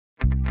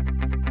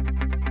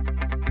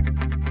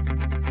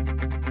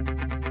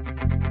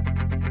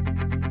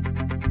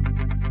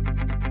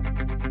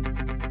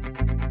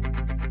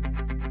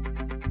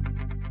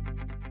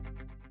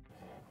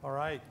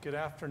right, good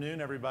afternoon,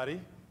 everybody.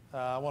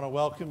 I want to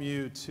welcome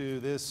you to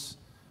this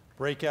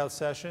breakout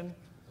session.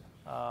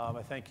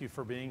 I thank you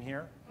for being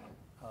here.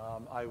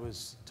 I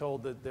was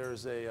told that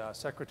there's a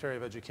Secretary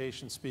of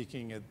Education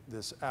speaking at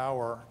this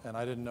hour, and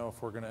I didn't know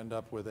if we're going to end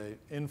up with an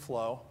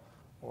inflow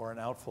or an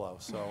outflow.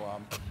 So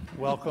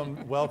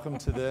welcome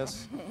to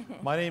this.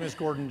 My name is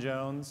Gordon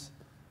Jones.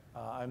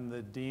 I'm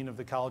the Dean of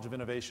the College of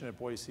Innovation at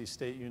Boise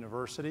State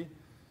University.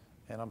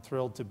 And I'm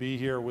thrilled to be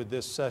here with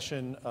this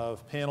session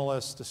of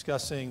panelists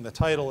discussing, the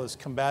title is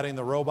Combating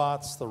the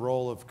Robots, the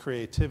Role of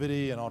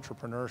Creativity and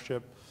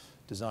Entrepreneurship,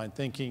 Design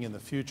Thinking, and the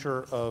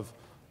Future of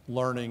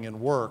Learning and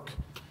Work.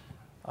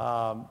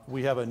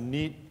 We have a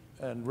neat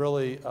and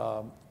really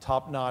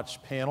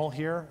top-notch panel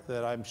here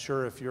that I'm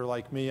sure if you're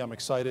like me, I'm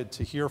excited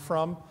to hear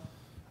from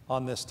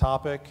on this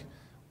topic.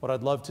 What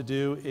I'd love to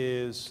do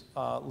is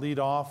lead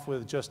off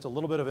with just a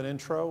little bit of an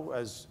intro,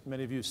 as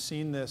many of you have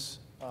seen this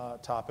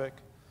topic.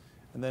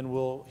 And then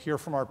we'll hear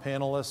from our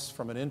panelists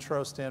from an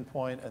intro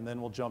standpoint, and then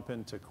we'll jump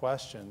into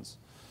questions.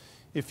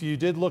 If you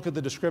did look at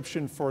the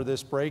description for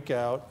this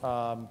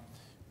breakout,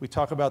 we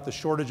talk about the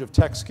shortage of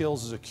tech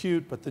skills is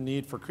acute, but the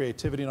need for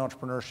creativity and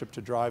entrepreneurship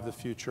to drive the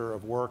future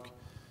of work,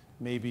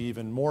 maybe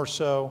even more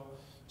so.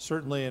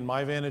 Certainly in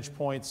my vantage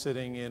point,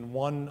 sitting in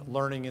one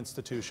learning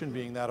institution,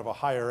 being that of a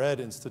higher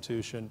ed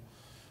institution,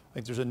 I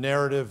think there's a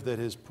narrative that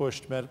has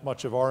pushed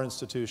much of our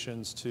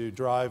institutions to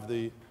drive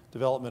the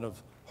development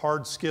of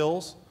hard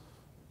skills,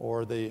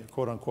 or the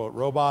quote-unquote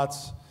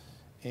robots,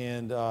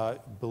 and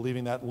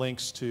believing that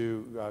links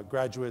to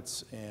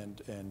graduates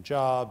and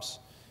jobs.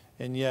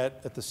 And yet,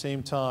 at the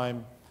same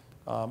time,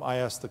 I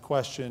ask the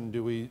question,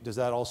 does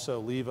that also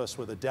leave us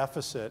with a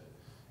deficit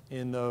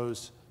in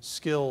those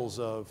skills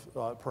of,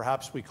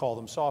 perhaps we call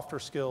them softer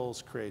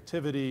skills,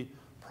 creativity,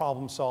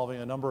 problem solving,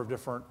 a number of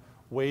different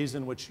ways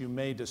in which you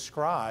may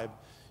describe.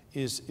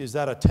 Is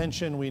that a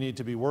tension we need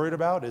to be worried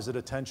about? Is it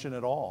a tension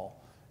at all?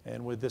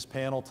 And with this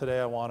panel today,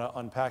 I want to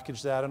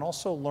unpackage that and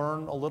also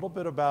learn a little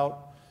bit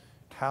about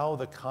how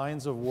the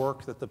kinds of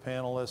work that the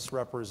panelists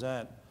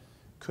represent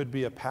could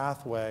be a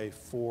pathway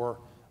for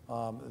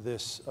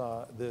this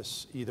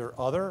either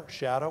other,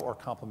 shadow, or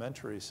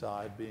complementary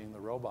side, being the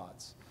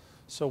robots.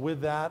 So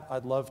with that,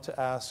 I'd love to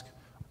ask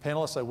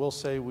panelists. I will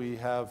say we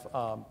have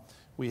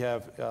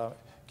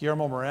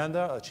Guillermo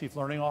Miranda, a Chief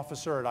Learning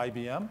Officer at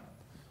IBM,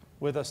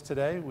 with us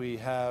today. We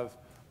have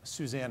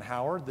Suzanne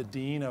Howard, the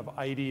Dean of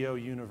IDEO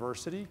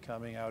University,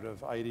 coming out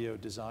of IDEO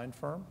design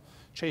firm.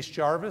 Chase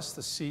Jarvis,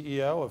 the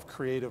CEO of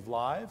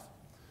CreativeLive,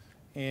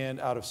 and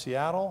out of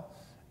Seattle.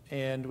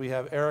 And we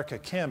have Erica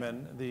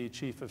Kammann, the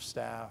Chief of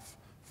Staff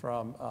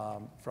from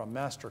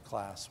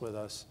MasterClass, with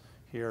us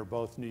here,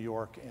 both New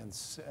York and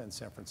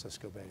San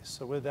Francisco based.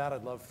 So with that,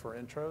 I'd love for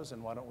intros,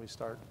 and why don't we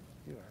start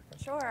you,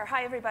 Erica? Sure.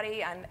 Hi,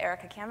 everybody. I'm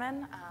Erica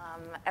Kammann.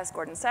 As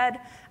Gordon said,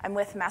 I'm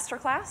with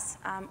MasterClass.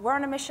 We're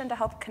on a mission to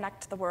help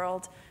connect the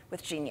world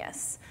with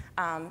genius.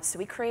 So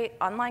we create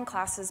online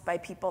classes by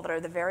people that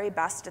are the very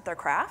best at their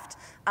craft,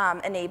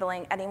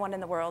 enabling anyone in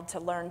the world to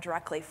learn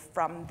directly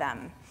from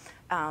them.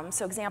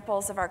 So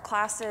examples of our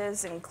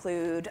classes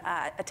include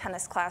a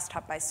tennis class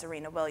taught by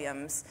Serena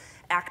Williams,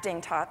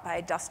 acting taught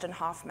by Dustin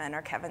Hoffman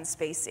or Kevin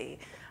Spacey,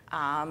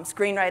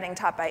 screenwriting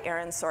taught by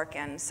Aaron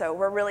Sorkin. So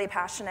we're really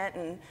passionate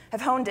and have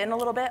honed in a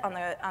little bit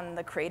on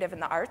the creative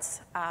and the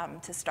arts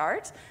to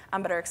start,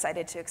 but are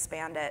excited to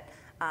expand it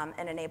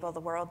and enable the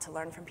world to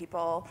learn from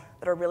people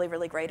that are really,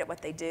 really great at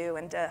what they do,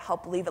 and to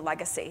help leave a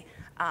legacy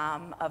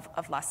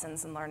of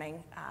lessons and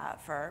learning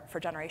for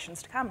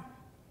generations to come.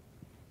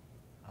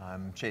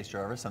 I'm Chase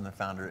Jarvis. I'm the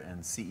founder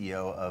and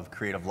CEO of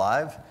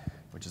CreativeLive,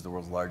 which is the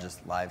world's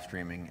largest live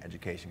streaming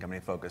education company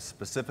focused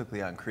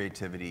specifically on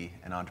creativity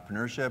and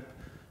entrepreneurship.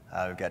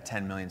 We've got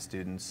 10 million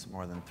students,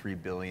 more than 3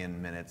 billion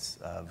minutes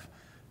of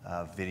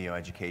video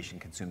education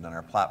consumed on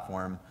our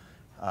platform.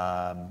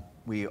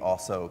 We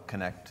also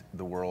connect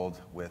the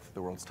world with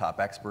the world's top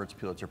experts,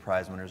 Pulitzer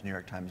Prize winners, New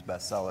York Times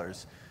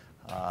bestsellers.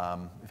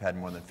 We've had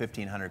more than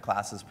 1,500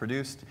 classes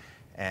produced,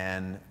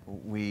 and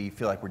we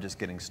feel like we're just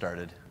getting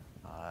started.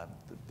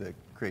 The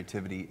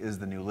creativity is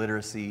the new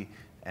literacy,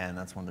 and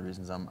that's one of the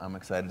reasons I'm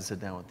excited to sit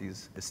down with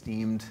these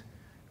esteemed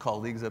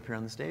colleagues up here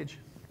on the stage.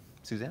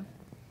 Suzanne?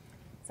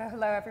 So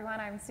hello, everyone.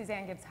 I'm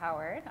Suzanne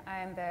Gibbs-Howard.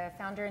 I'm the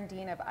founder and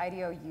dean of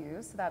IDEO U.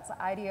 So that's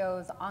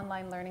IDEO's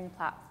online learning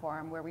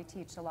platform, where we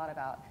teach a lot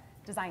about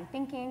design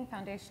thinking,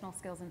 foundational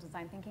skills in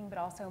design thinking, but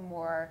also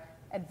more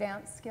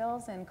advanced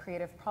skills in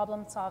creative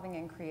problem solving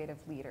and creative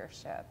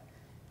leadership.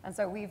 And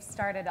so we've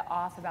started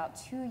off about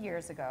 2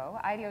 years ago.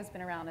 IDEO's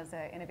been around as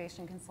an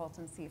innovation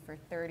consultancy for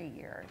 30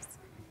 years.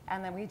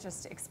 And then we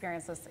just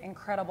experienced this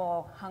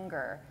incredible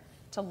hunger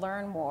to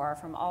learn more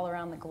from all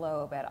around the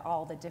globe at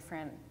all the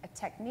different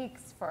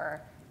techniques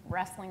for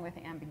wrestling with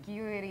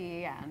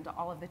ambiguity and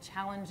all of the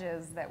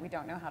challenges that we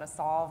don't know how to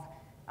solve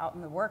out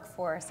in the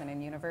workforce and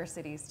in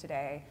universities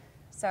today.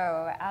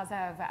 So as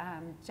of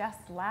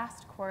just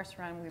last course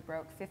run, we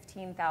broke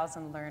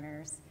 15,000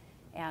 learners,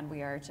 and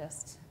we are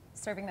just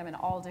serving them in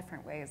all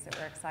different ways that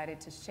we're excited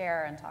to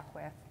share and talk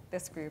with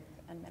this group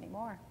and many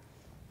more.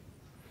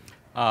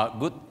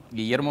 Good.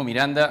 Guillermo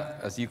Miranda.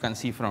 As you can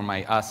see from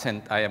my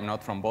accent, I am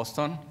not from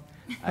Boston.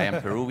 I am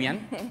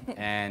Peruvian.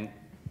 And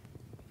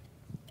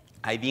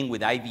I've been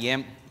with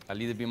IBM a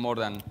little bit more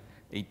than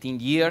 18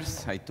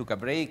 years. I took a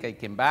break. I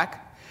came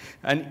back.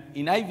 And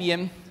in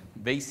IBM,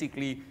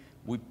 basically,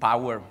 we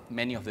power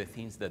many of the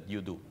things that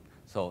you do.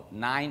 So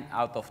 9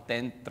 out of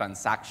 10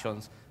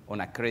 transactions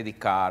on a credit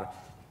card,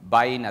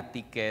 buying a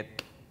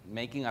ticket,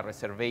 making a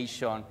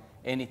reservation,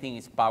 anything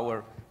is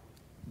powered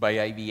by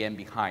IBM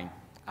behind.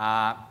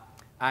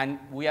 And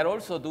we are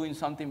also doing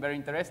something very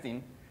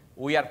interesting.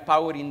 We are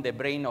powering the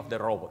brain of the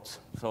robots.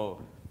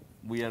 So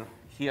we are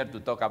here to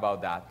talk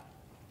about that.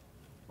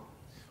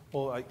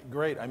 Well,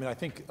 great. I mean, I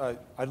think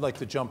I'd like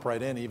to jump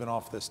right in, even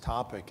off this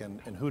topic,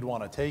 and who'd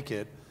want to take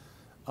it.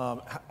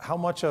 How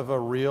much of a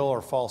real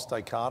or false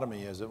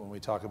dichotomy is it when we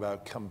talk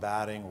about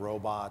combating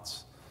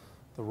robots,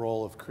 the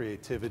role of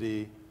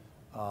creativity,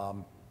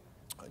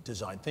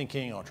 design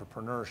thinking,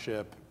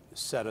 entrepreneurship,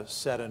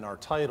 set in our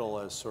title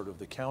as sort of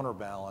the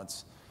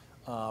counterbalance?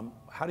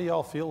 How do you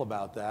all feel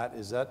about that?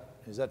 Is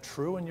that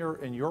true in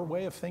your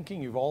way of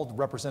thinking? You've all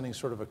representing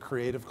sort of a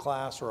creative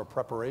class or a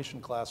preparation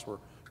class where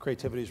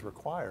creativity is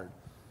required.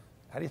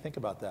 How do you think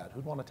about that?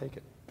 Who'd want to take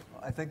it?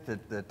 Well, I think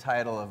that the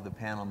title of the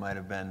panel might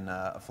have been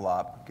a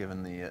flop,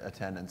 given the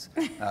attendance.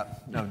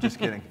 No, just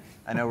kidding.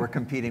 I know we're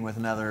competing with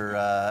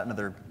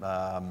another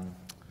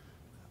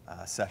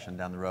session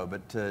down the road,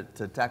 but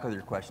to tackle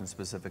your question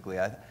specifically,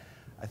 I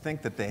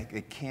think that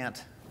it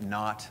can't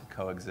not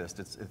coexist.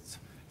 It's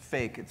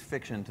fake, it's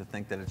fiction to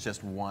think that it's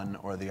just one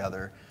or the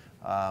other.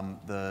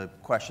 The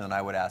question that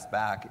I would ask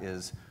back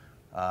is,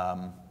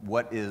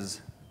 what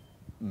is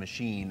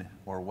machine,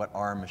 or what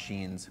are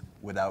machines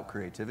without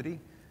creativity?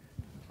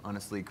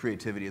 Honestly,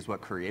 creativity is what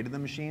created the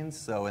machines.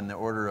 So in the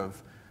order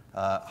of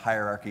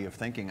hierarchy of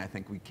thinking, I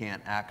think we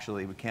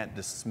can't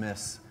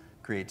dismiss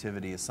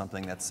creativity as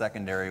something that's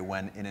secondary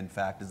when it in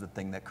fact is the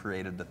thing that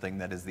created the thing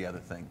that is the other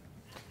thing.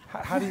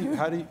 How do you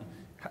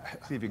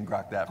see if you can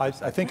grok that for a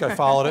second. I think I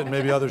followed it, and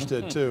maybe others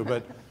did too,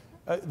 but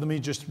let me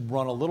just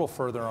run a little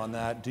further on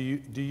that. Do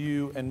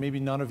you, and maybe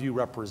none of you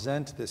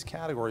represent this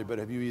category, but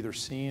have you either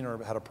seen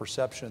or had a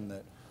perception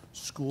that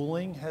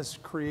schooling has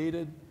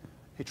created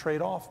a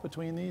trade-off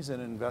between these, an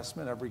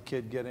investment, every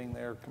kid getting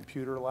their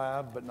computer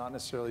lab, but not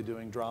necessarily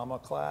doing drama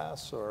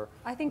class? Or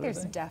I think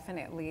there's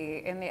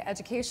definitely, in the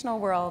educational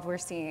world, we're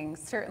seeing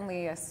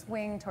certainly a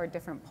swing toward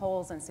different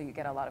poles, and so you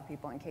get a lot of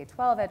people in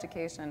K-12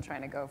 education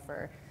trying to go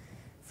for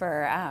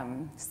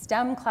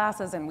STEM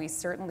classes, and we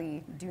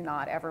certainly do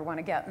not ever want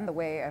to get in the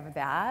way of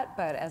that.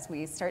 But as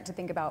we start to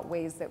think about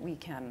ways that we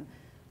can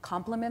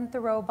complement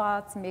the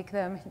robots, make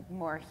them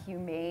more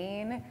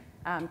humane,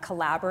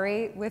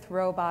 collaborate with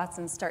robots,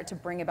 and start to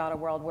bring about a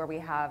world where we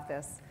have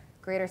this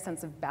greater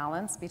sense of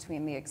balance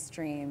between the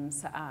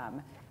extremes,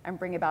 and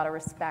bring about a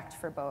respect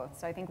for both.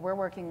 So I think we're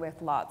working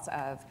with lots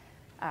of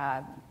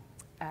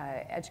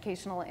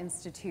educational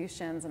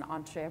institutions and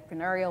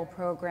entrepreneurial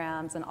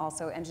programs, and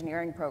also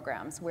engineering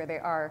programs where they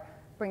are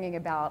bringing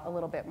about a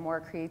little bit more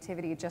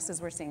creativity, just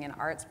as we're seeing in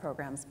arts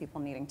programs, people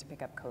needing to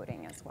pick up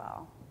coding as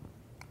well.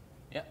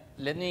 Yeah,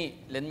 let me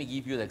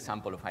give you the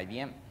example of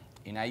IBM.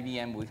 In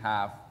IBM, we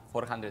have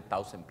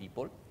 400,000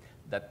 people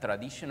that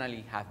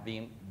traditionally have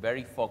been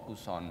very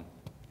focused on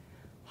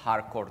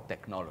hardcore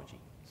technology.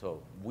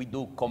 So we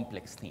do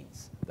complex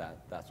things.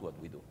 That's what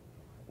we do.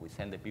 We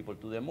send the people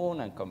to the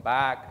moon and come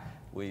back.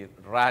 We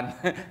run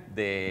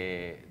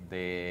the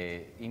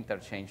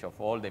interchange of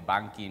all the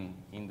banking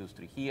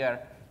industry here,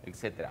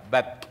 etc.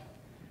 But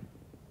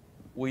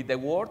with the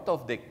world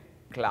of the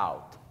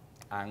cloud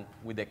and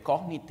with the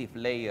cognitive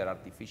layer,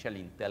 artificial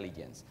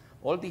intelligence,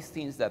 all these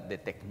things that the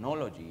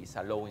technology is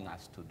allowing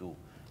us to do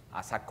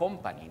as a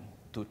company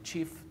to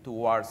shift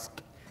towards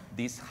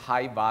this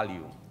high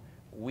value,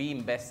 we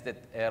invested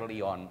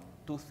early on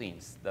 2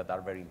 things that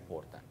are very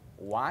important.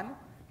 One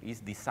is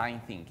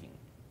design thinking.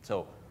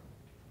 So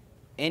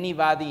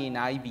anybody in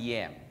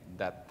IBM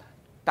that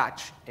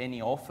touch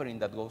any offering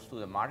that goes to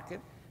the market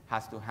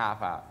has to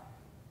have a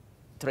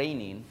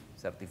training,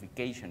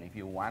 certification if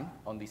you want,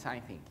 on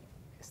design thinking.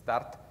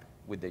 Start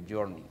with the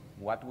journey,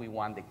 what we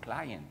want the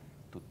client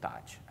to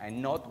touch,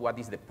 and not what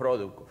is the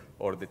product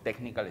or the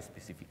technical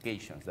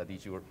specifications. That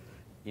is your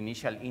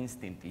initial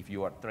instinct if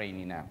you are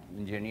training an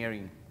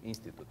engineering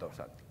institute or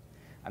something.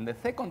 And the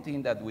second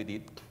thing that we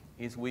did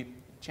is we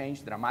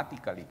changed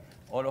dramatically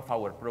all of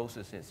our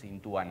processes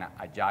into an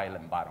agile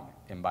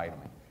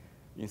environment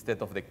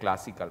instead of the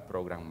classical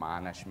program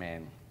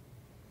management,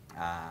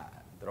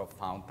 drop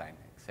fountain,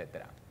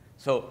 etc.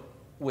 So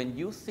when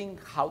you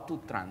think how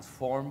to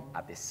transform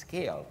at the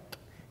scale,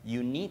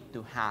 you need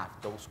to have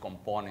those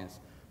components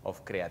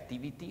of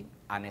creativity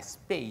and a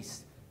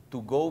space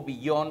to go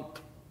beyond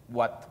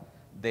what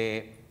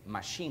the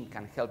machine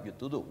can help you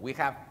to do. We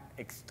have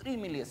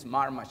extremely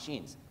smart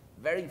machines,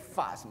 very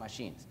fast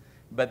machines,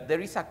 but there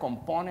is a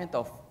component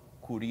of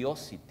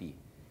curiosity,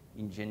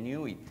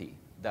 ingenuity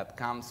that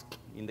comes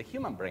in the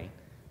human brain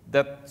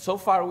that so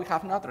far we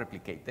have not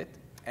replicated,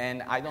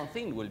 and I don't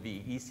think will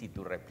be easy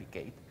to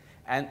replicate.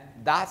 And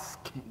that's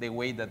the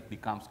way that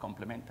becomes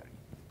complementary.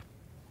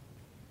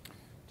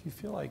 Do you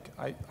feel like,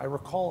 I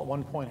recall at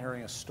one point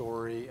hearing a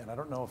story, and I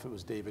don't know if it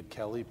was David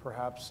Kelly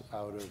perhaps,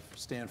 out of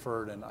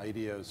Stanford and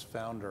IDEO's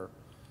founder,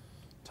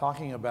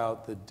 talking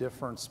about the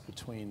difference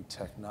between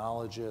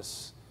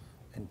technologists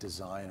and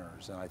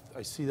designers. And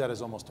I see that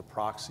as almost a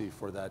proxy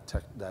for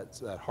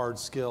that hard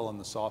skill and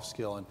the soft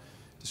skill, and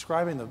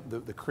describing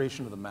the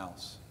creation of the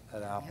mouse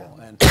at Apple,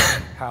 and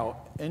how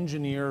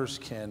engineers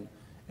can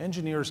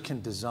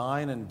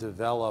design and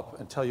develop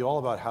and tell you all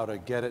about how to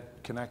get it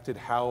connected,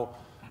 how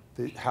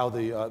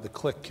the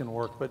click can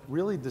work, but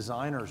really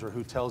designers are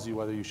who tells you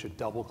whether you should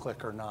double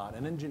click or not.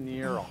 An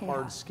engineer, a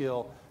hard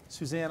skill.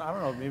 Suzanne, I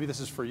don't know, maybe this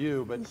is for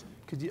you, but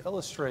could you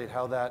illustrate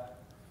how that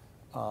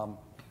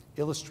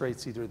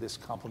illustrates either this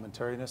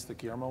complementariness that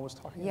Guillermo was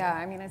talking about? Yeah,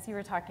 I mean, as you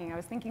were talking, I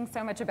was thinking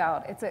so much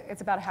about,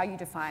 it's about how you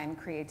define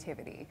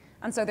creativity.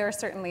 And so there are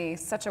certainly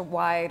such a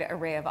wide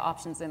array of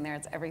options in there.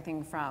 It's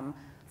everything from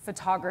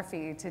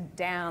photography to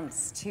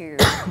dance to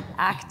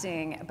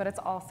acting, but it's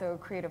also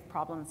creative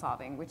problem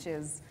solving, which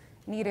is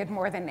needed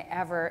more than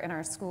ever in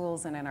our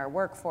schools and in our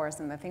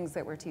workforce and the things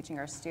that we're teaching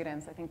our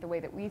students. I think the way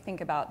that we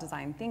think about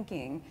design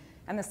thinking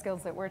and the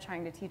skills that we're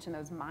trying to teach in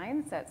those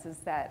mindsets is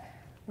that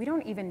we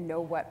don't even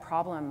know what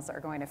problems are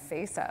going to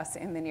face us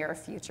in the near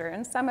future.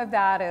 And some of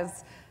that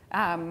is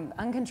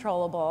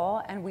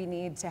uncontrollable, and we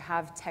need to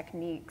have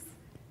techniques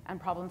and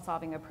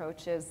problem-solving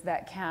approaches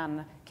that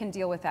can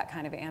deal with that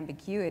kind of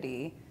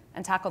ambiguity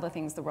and tackle the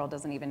things the world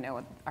doesn't even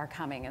know are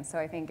coming. And so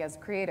I think as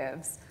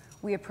creatives,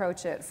 we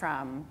approach it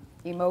from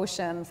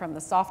emotion, from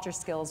the softer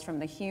skills, from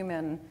the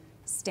human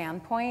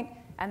standpoint,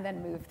 and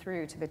then move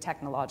through to the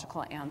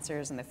technological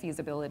answers and the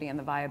feasibility and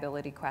the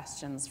viability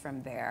questions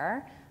from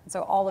there. And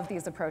so all of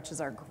these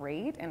approaches are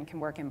great and can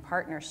work in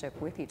partnership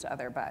with each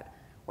other, but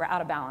we're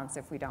out of balance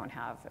if we don't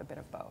have a bit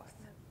of both.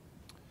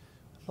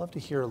 I'd love to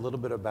hear a little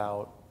bit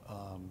about,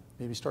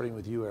 maybe starting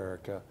with you,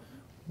 Erica,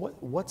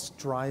 what's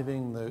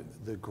driving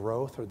the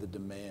growth or the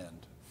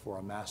demand for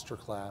a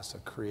MasterClass, a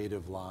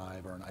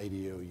CreativeLive, or an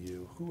IDEO?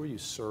 Who are you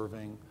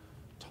serving?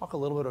 Talk a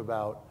little bit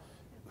about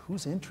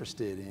who's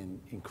interested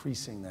in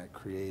increasing that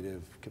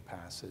creative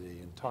capacity,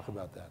 and talk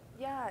about that.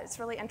 Yeah, it's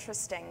really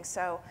interesting.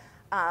 So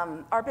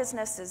our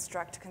business is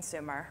direct to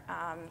consumer,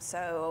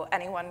 so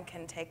anyone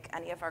can take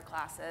any of our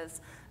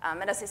classes.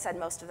 And as I said,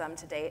 most of them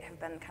to date have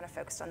been kind of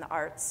focused on the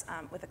arts,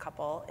 with a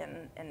couple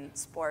in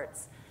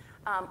sports.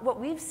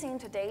 What we've seen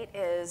to date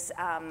is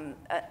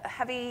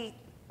a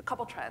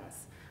couple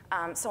trends.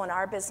 So in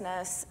our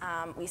business,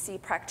 we see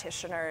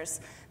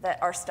practitioners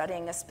that are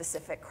studying a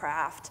specific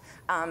craft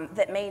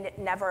that may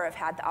never have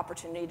had the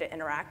opportunity to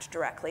interact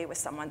directly with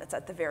someone that's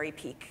at the very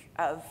peak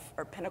of,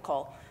 or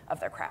pinnacle of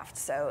their craft.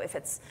 So if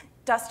it's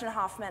Dustin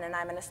Hoffman and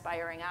I'm an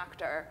aspiring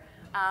actor,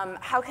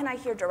 how can I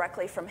hear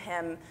directly from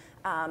him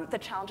the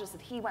challenges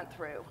that he went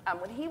through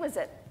when he was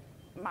at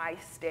my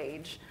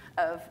stage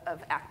of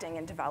acting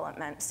and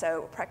development?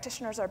 So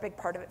practitioners are a big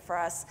part of it for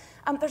us.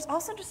 There's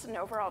also just an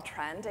overall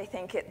trend, I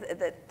think,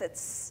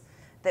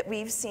 that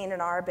we've seen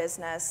in our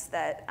business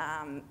that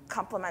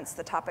complements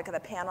the topic of the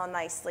panel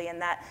nicely,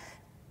 and that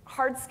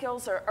hard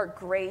skills are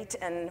great,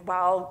 and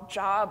while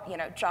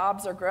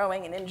jobs are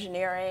growing in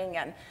engineering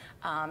and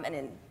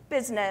in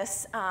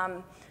business,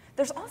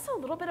 there's also a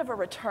little bit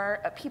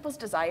of people's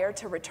desire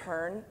to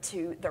return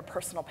to their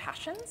personal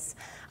passions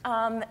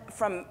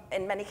from,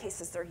 in many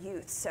cases, their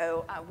youth.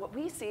 So what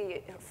we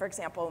see, for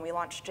example, when we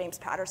launched James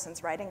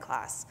Patterson's writing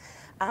class,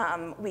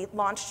 we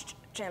launched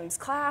Jim's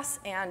class,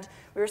 and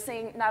we were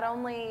seeing not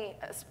only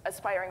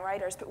aspiring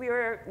writers, but we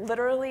were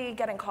literally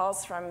getting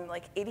calls from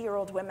like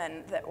 80-year-old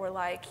women that were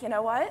like, you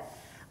know what?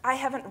 I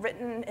haven't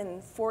written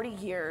in 40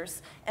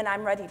 years, and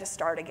I'm ready to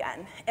start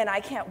again. And I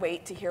can't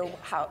wait to hear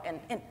how, and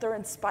they're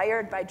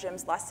inspired by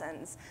Jim's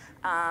lessons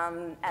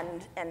and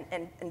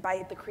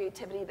by the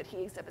creativity that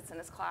he exhibits in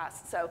his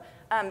class. So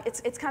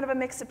it's kind of a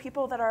mix of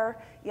people that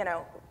are,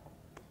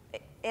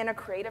 in a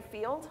creative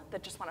field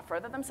that just want to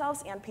further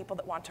themselves, and people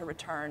that want to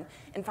return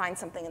and find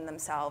something in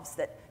themselves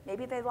that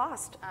maybe they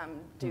lost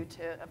due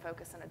to a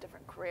focus on a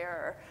different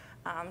career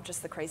or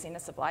just the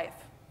craziness of life.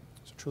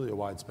 It's truly a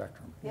wide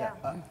spectrum. Yeah.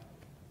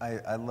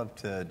 I'd love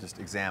to just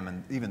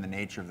examine even the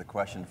nature of the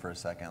question for a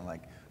second,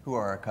 like who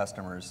are our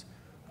customers?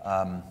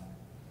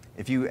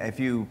 If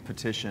you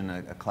petition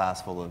a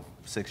class full of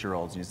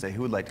 6-year-olds and you say,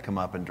 who would like to come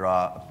up and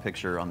draw a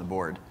picture on the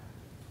board,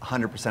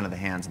 100% of the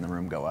hands in the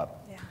room go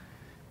up.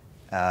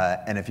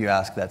 Yeah. And if you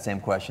ask that same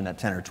question at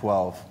 10 or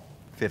 12,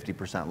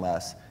 50%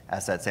 less.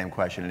 Ask that same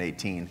question at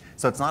 18.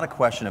 So it's not a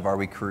question of are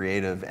we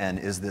creative and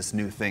is this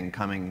new thing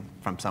coming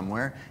from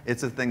somewhere?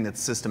 It's a thing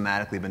that's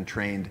systematically been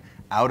trained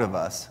out of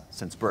us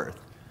since birth.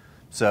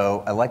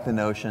 So I like the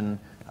notion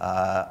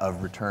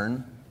of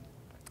return.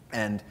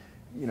 And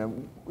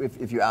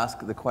if you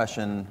ask the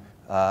question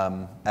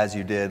as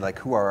you did, like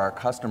who are our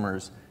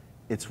customers,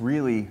 it's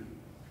really,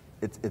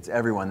 it's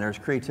everyone. There's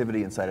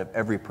creativity inside of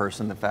every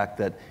person. The fact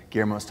that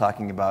Guillermo was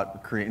talking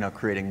about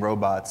creating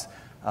robots,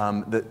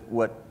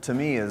 What to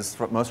me is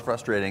most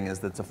frustrating is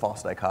that it's a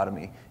false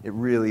dichotomy. It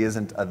really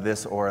isn't a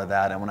this or a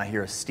that. And when I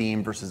hear a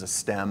STEAM versus a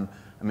STEM,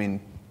 I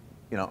mean,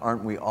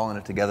 aren't we all in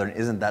it together? And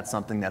isn't that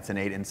something that's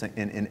innate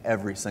in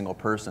every single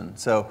person?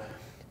 So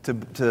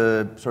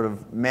to sort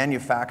of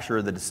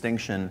manufacture the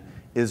distinction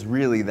is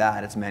really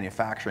that. It's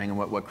manufacturing, and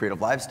what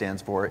CreativeLive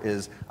stands for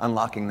is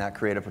unlocking that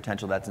creative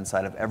potential that's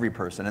inside of every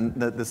person. And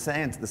the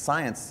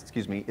science,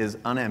 is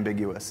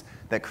unambiguous,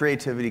 that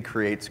creativity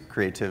creates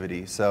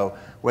creativity. So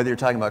whether you're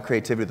talking about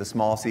creativity with a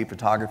small c,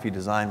 photography,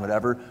 design,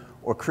 whatever,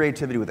 or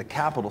creativity with a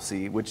capital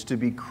C, which, to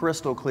be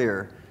crystal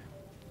clear,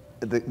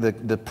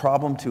 the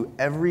problem to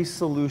every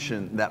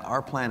solution that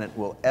our planet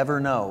will ever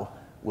know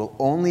will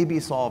only be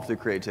solved through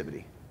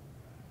creativity.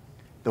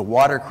 The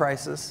water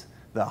crisis,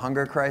 the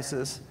hunger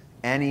crisis,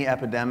 any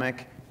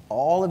epidemic,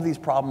 all of these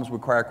problems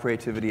require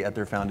creativity at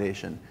their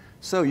foundation.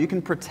 So you can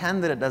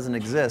pretend that it doesn't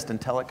exist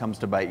until it comes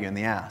to bite you in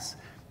the ass.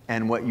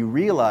 And what you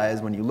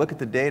realize when you look at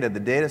the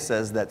data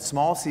says that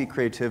small c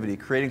creativity,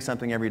 creating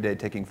something every day,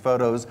 taking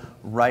photos,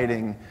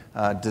 writing,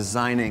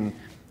 designing,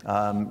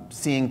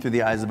 seeing through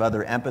the eyes of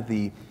other,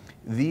 empathy,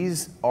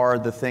 these are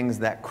the things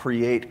that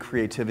create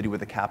creativity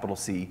with a capital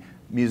C.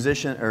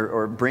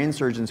 Or brain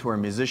surgeons who are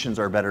musicians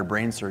are better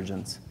brain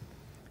surgeons.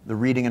 The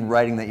reading and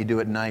writing that you do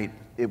at night,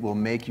 it will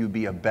make you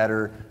be a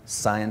better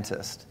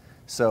scientist.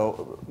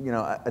 So,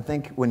 I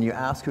think when you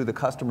ask who the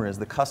customer is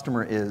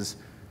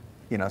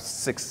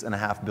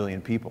 6.5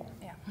 billion people.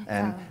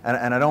 Yeah.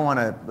 And I don't want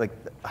to,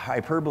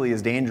 hyperbole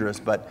is dangerous,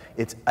 but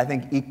it's, I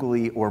think,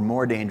 equally or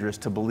more dangerous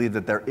to believe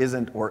that there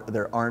isn't or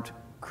there aren't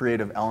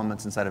creative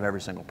elements inside of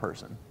every single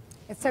person.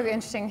 It's so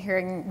interesting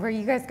hearing where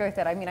you guys go with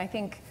it. I mean, I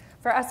think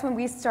for us, when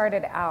we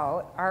started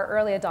out, our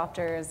early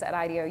adopters at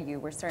IDEO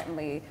were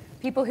certainly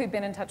people who'd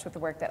been in touch with the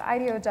work that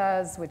IDEO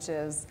does, which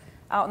is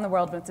out in the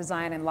world with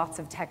design and lots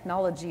of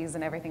technologies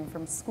and everything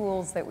from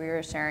schools that we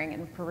were sharing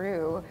in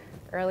Peru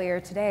earlier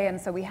today. And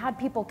so we had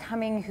people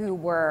coming who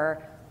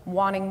were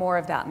wanting more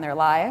of that in their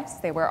lives.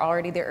 They were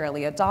already the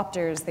early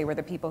adopters. They were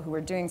the people who were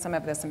doing some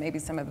of this and maybe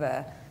some of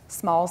the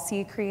small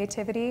c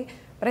creativity.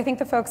 But I think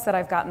the folks that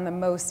I've gotten the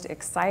most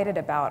excited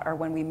about are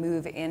when we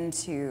move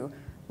into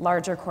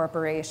larger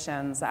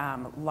corporations,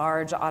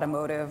 large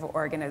automotive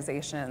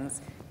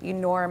organizations,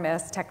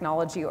 enormous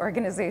technology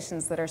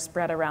organizations that are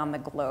spread around the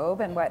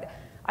globe. And what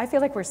I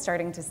feel like we're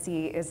starting to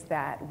see is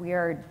that we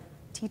are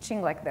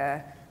teaching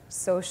the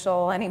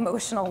social and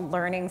emotional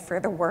learning for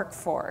the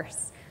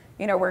workforce.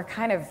 We're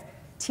kind of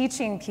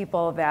teaching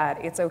people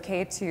that it's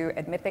okay to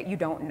admit that you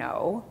don't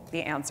know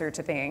the answer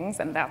to things,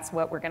 and that's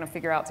what we're going to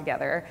figure out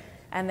together,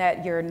 and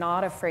that you're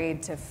not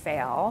afraid to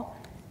fail.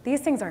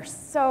 These things are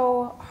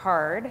so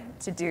hard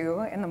to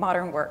do in the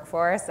modern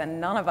workforce, and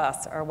none of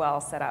us are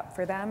well set up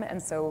for them. And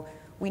so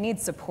we need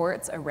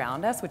supports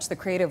around us, which the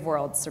creative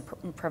world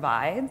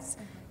provides,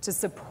 to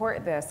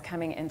support this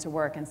coming into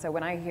work. And so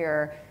when I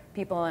hear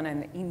people in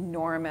an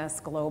enormous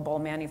global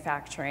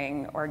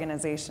manufacturing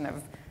organization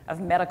of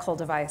medical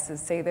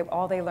devices say that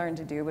all they learned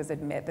to do was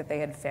admit that they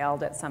had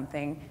failed at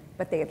something,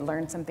 but they had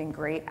learned something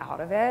great out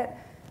of it,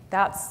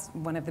 that's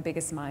one of the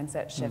biggest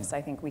mindset shifts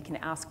I think we can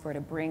ask for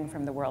to bring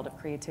from the world of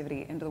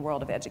creativity into the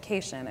world of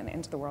education and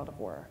into the world of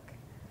work.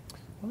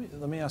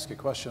 Let me ask you a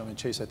question. I mean,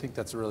 Chase, I think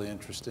that's a really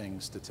interesting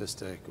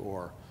statistic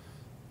or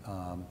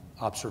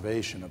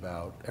observation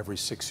about every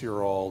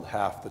 6-year-old,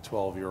 half the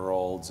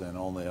 12-year-olds, and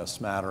only a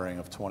smattering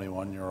of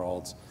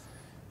 21-year-olds.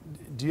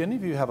 Do any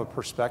of you have a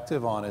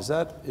perspective on, is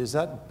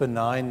that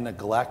benign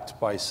neglect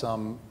by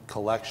some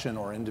collection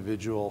or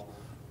individual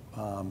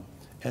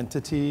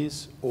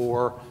entities,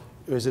 or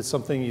is it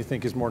something you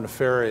think is more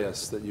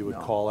nefarious that you would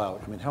call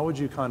out? I mean, how would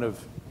you kind of,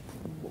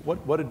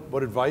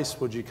 what advice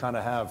would you kind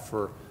of have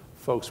for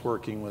folks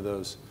working with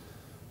those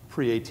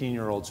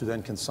pre-18-year-olds who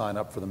then can sign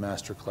up for the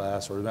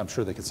MasterClass, or I'm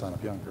sure they could sign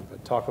up younger,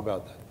 but talk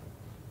about that.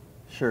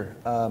 Sure.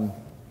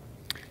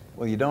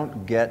 Well, you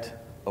don't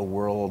get a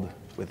world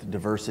with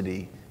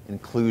diversity,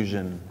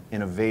 inclusion,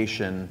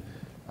 innovation,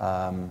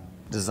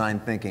 design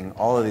thinking,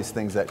 all of these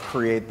things that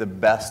create the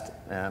best,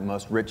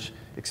 most rich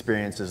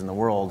experiences in the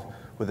world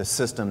with a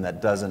system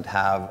that doesn't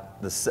have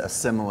a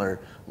similar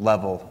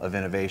level of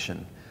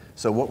innovation.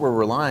 So what we're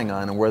relying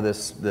on and where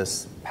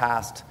this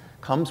past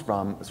comes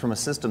from is from a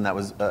system that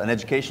was an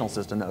educational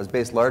system that was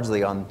based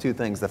largely on two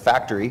things: the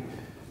factory,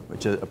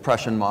 which is a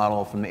Prussian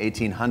model from the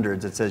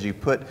 1800s. It says you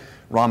put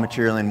raw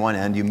material in one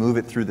end, you move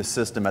it through the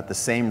system at the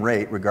same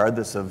rate,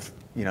 regardless of,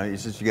 you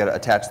got to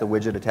attach the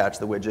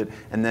widget,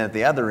 and then at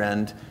the other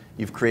end,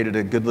 you've created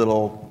a good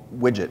little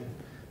widget,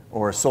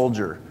 or a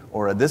soldier,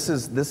 or this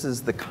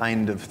is the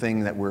kind of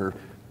thing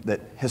that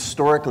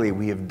historically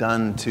we have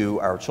done to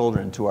our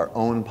children, to our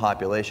own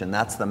population.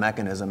 That's the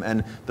mechanism.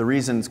 And the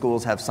reason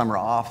schools have summer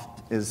off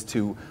is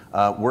to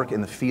work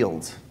in the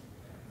fields,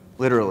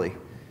 literally.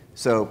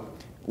 So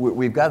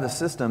we've got a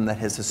system that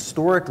has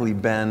historically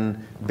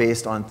been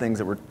based on things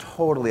that were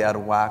totally out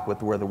of whack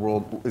with where the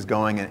world is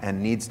going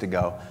and needs to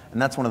go.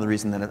 And that's one of the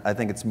reasons that I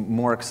think it's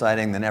more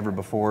exciting than ever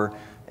before.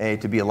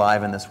 to be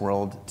alive in this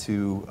world,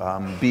 to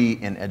be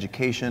in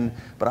education,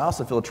 but I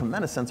also feel a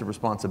tremendous sense of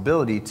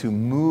responsibility to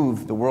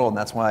move the world, and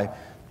that's why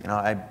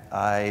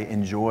I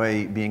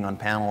enjoy being on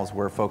panels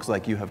where folks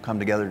like you have come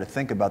together to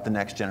think about the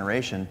next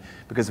generation,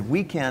 because if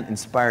we can't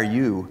inspire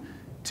you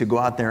to go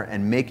out there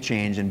and make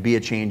change and be a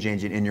change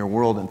agent in your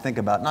world and think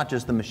about not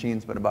just the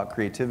machines but about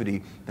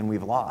creativity, then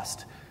we've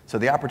lost. So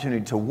the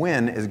opportunity to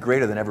win is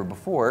greater than ever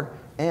before,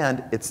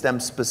 and it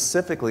stems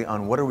specifically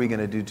on what are we going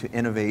to do to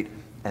innovate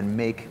and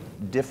make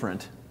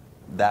different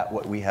that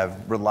what we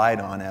have relied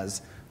on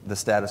as the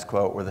status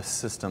quo or the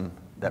system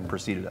that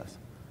preceded us.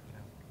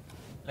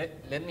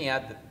 Let me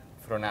add,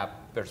 from a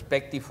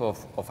perspective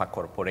of a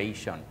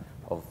corporation,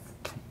 of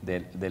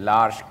the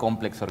large,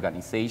 complex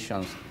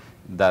organizations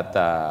that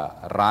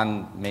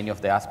run many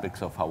of the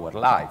aspects of our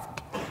life,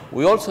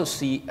 we also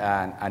see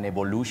an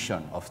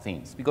evolution of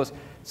things. Because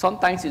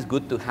sometimes it's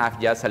good to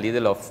have just a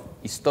little of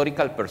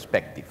historical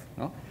perspective.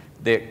 No?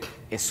 The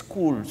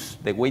schools,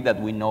 the way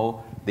that we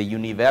know, the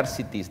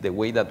universities, the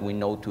way that we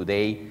know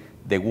today,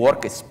 the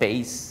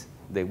workspace,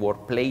 the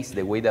workplace,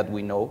 the way that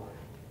we know,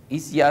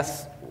 is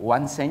just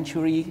 1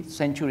 century,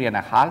 century and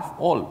a half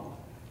old.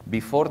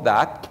 Before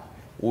that,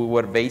 we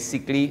were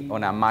basically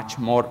on a much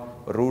more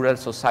rural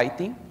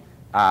society.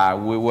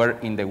 We were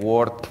in the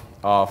world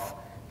of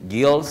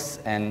guilds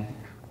and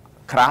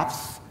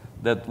crafts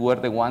that were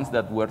the ones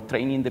that were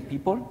training the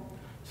people.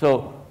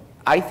 So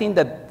I think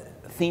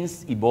that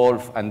things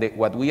evolve, and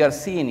what we are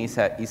seeing is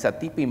a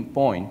tipping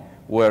point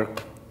where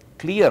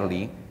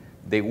clearly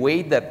the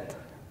way that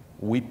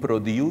we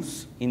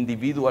produce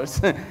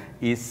individuals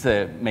is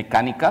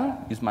mechanical,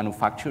 is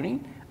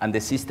manufacturing, and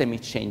the system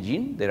is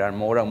changing. There are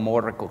more and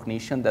more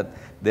recognition that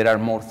there are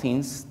more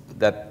things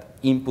that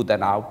input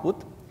and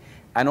output.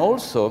 And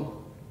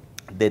also,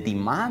 the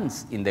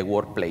demands in the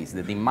workplace,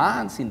 the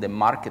demands in the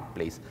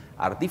marketplace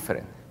are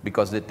different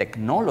because the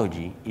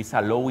technology is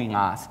allowing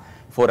us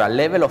for a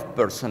level of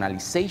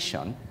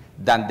personalization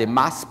that the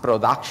mass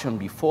production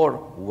before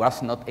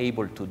was not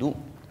able to do.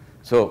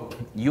 So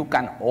you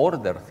can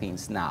order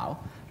things now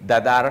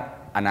that are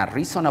at a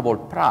reasonable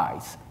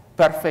price,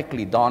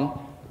 perfectly done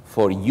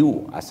for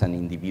you as an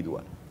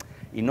individual.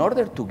 In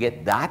order to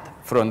get that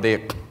from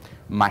the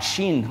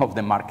machine of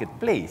the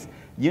marketplace,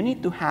 you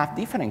need to have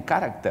different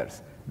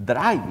characters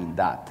driving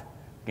that.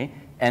 Okay?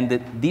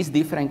 And these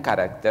different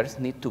characters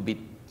need to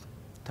be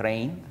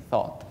trained,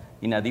 thought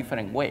in a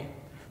different way.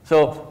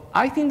 So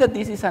I think that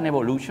this is an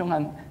evolution,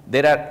 and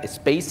there are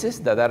spaces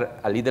that are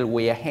a little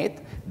way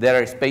ahead.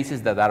 There are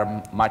spaces that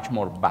are much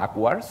more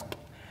backwards.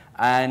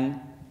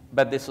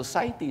 But the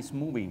society is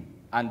moving,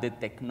 and the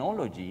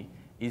technology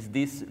is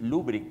this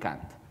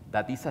lubricant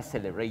that is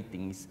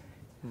accelerating, is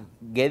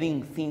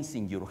getting things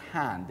in your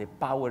hand, the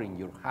power in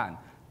your hand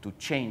to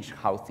change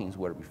how things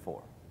were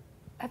before.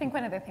 I think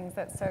one of the things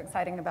that's so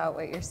exciting about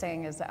what you're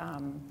saying is,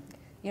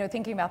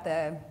 thinking about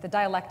the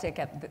dialectic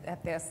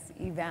at this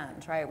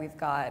event, right? We've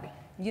got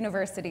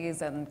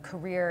universities and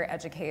career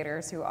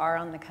educators who are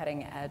on the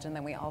cutting edge, and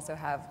then we also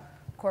have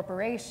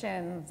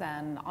corporations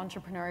and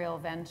entrepreneurial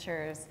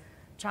ventures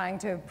trying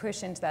to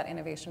push into that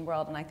innovation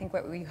world. And I think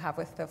what we have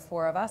with the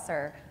four of us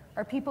are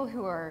people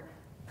who are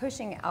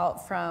pushing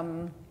out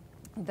from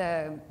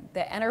the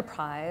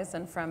enterprise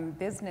and from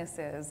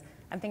businesses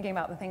and thinking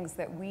about the things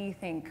that we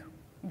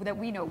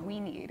know we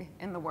need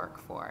in the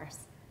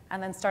workforce.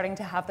 And then starting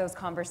to have those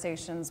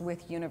conversations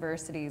with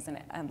universities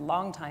and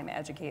longtime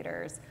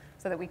educators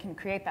so that we can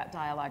create that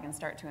dialogue and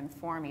start to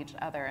inform each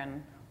other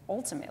and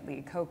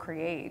ultimately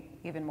co-create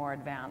even more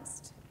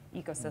advanced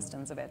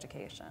ecosystems of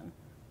education.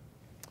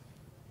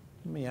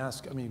 Let me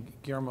ask,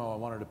 Guillermo, I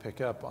wanted to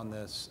pick up on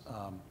this.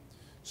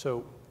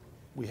 So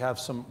we have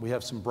some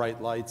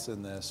bright lights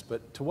in this,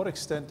 but to what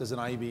extent does an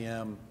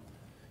IBM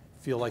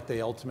feel like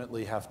they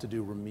ultimately have to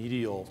do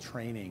remedial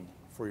training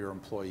for your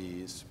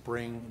employees,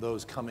 bring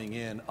those coming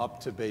in up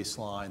to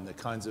baseline, the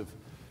kinds of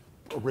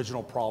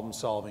original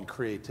problem-solving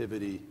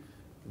creativity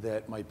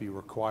that might be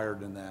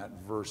required in that,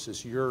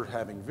 versus you're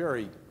having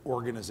very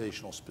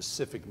organizational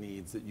specific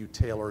needs that you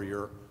tailor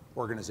your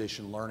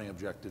organization learning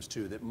objectives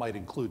to that might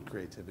include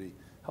creativity.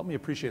 Help me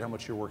appreciate how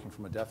much you're working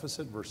from a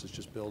deficit versus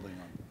just building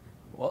on.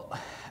 Well,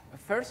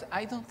 first,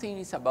 I don't think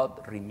it's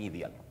about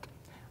remedial.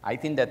 I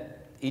think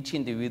that each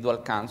individual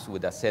comes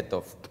with a set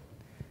of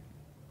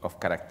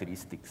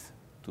characteristics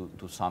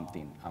to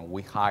something, and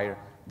we hire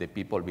the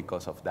people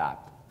because of that,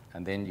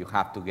 and then you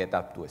have to get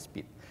up to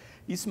speed.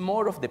 It's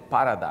more of the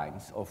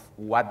paradigms of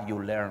what you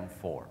learn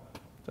for.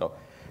 So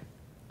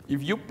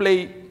if you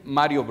play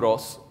Mario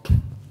Bros,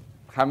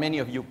 how many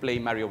of you play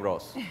Mario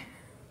Bros?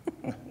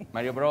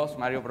 Mario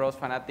Bros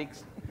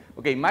fanatics?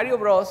 Okay, Mario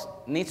Bros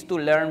needs to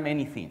learn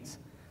many things.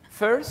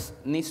 First,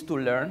 needs to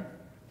learn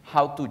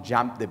how to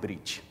jump the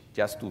bridge,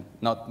 just to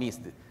not miss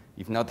it.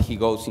 If not, he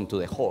goes into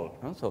the hole.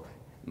 No? So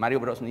Mario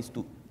Bros needs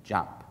to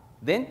jump.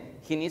 Then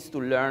he needs to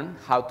learn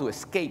how to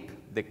escape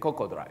the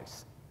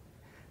crocodiles.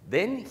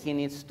 Then he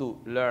needs to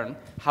learn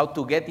how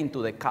to get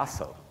into the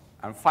castle.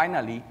 And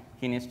finally,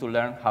 he needs to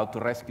learn how to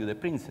rescue the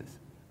princess.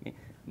 Okay?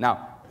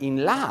 Now,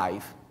 in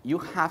life, you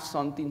have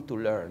something to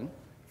learn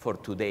for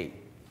today.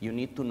 You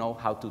need to know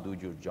how to do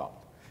your job.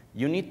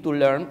 You need to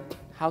learn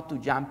how to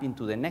jump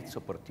into the next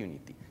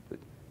opportunity.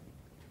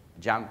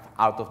 Jump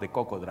out of the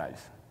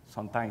crocodiles.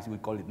 Sometimes we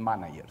call it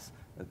managers.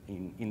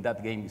 In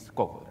that game, it's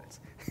crocodiles.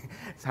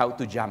 It's how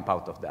to jump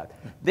out of that.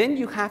 Then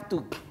you have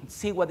to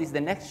see what is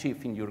the next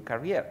shift in your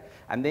career.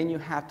 And then you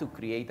have to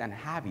create a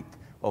habit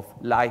of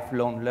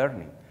lifelong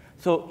learning.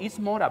 So it's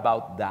more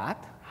about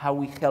that, how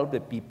we help the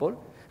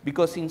people,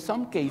 because in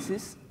some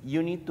cases,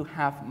 you need to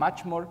have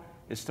much more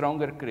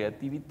stronger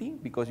creativity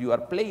because you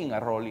are playing a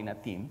role in a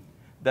team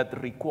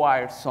that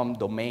requires some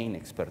domain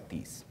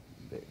expertise,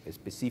 a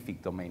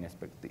specific domain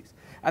expertise.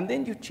 And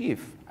then you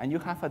chief, and you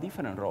have a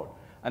different role.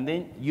 And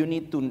then you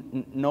need to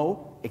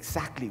know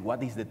exactly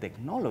what is the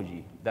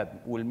technology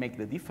that will make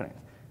the difference.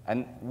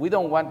 And we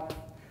don't want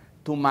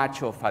too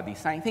much of a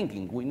design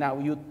thinking. We now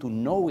need to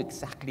know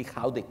exactly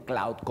how the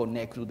cloud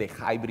connects to the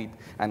hybrid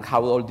and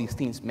how all these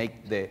things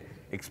make the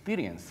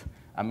experience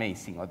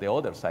amazing on the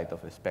other side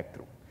of the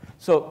spectrum.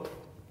 So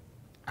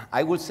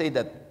I would say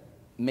that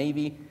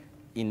maybe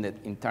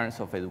in terms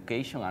of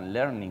education and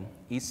learning,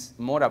 it's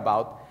more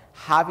about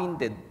having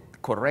the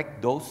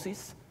correct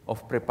doses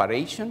of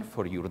preparation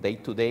for your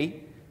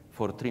day-to-day,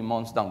 for 3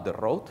 months down the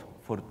road,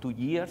 for 2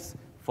 years,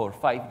 for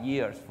 5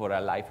 years, for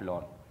a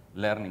lifelong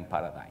learning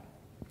paradigm.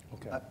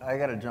 Okay. I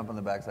got to jump on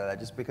the backside of that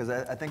just because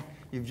I think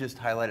you've just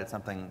highlighted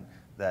something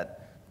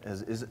that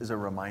is a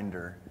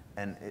reminder.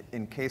 And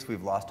in case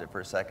we've lost it for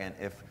a second,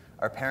 if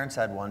our parents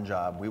had one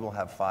job, we will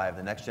have 5,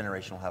 the next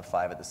generation will have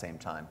 5 at the same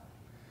time.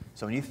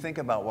 So when you think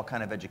about what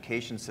kind of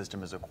education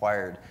system is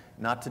acquired,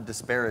 not to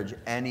disparage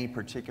any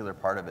particular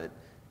part of it,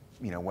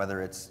 you know,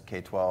 whether it's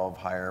K-12,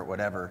 higher,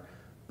 whatever,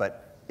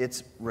 but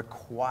it's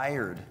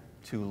required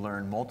to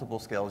learn multiple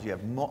skills. You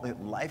have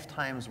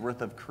lifetimes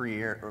worth of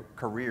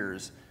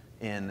careers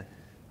in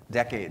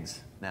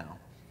decades now.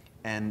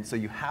 And so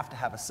you have to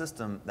have a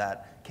system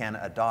that can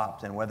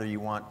adopt, and whether you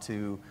want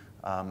to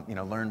you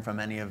know, learn from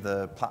any of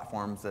the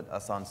platforms that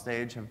us on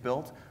stage have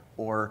built,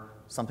 or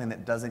something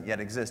that doesn't yet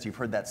exist. You've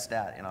heard that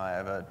stat. You know, I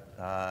have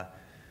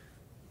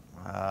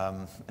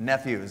a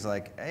nephew who's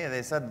like, hey,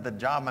 they said the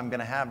job I'm going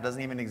to have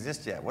doesn't even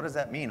exist yet. What does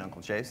that mean,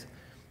 Uncle Chase?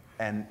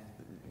 And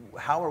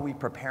how are we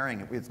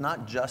preparing? It's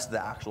not just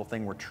the actual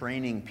thing. We're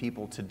training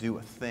people to do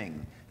a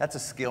thing. That's a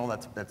skill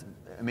that's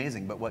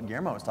amazing. But what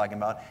Guillermo was talking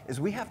about is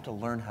we have to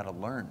learn how to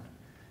learn.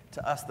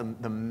 To us,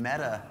 the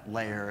meta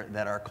layer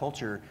that our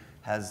culture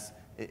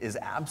is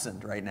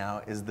absent right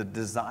now is the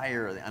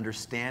desire, the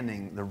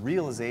understanding, the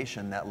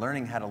realization that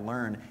learning how to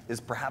learn is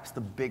perhaps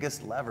the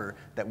biggest lever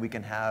that we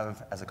can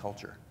have as a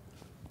culture.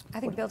 I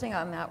think building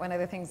on that, one of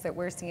the things that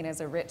we're seeing as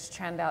a rich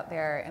trend out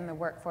there in the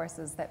workforce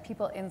is that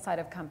people inside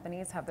of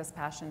companies have this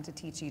passion to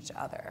teach each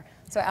other.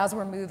 So as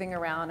we're moving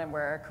around and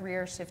we're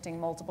career shifting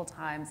multiple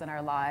times in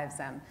our lives,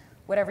 and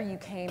whatever you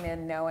came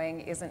in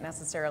knowing isn't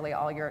necessarily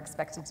all you're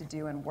expected to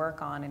do and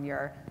work on in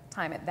your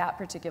time at that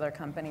particular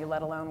company,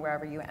 let alone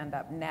wherever you end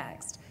up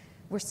next.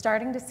 We're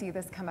starting to see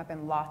this come up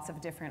in lots of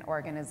different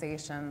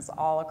organizations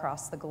all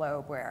across the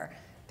globe where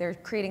they're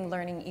creating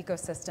learning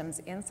ecosystems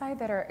inside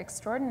that are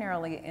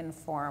extraordinarily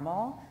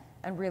informal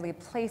and really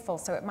playful.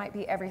 So it might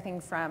be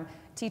everything from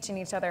teaching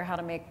each other how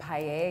to make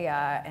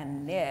paella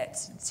and knit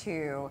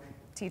to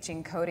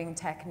teaching coding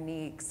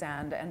techniques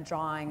and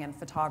drawing and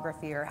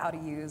photography, or how to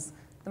use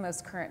the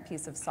most current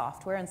piece of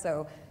software. And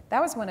so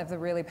that was one of the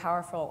really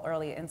powerful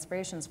early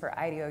inspirations for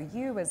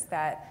IDEO was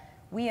that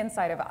we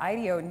inside of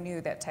IDEO knew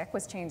that tech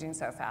was changing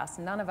so fast,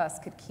 none of us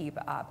could keep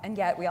up. And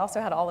yet we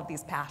also had all of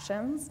these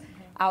passions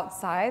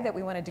outside that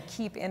we wanted to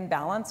keep in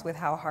balance with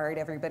how hard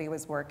everybody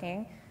was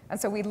working. And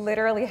so we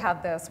literally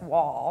had this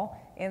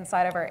wall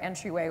inside of our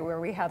entryway where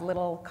we had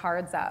little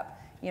cards up,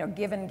 you know,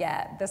 give and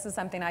get. This is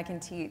something I can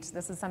teach.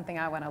 This is something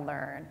I want to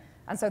learn.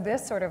 And so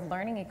this sort of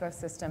learning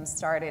ecosystem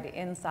started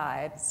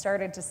inside,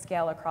 started to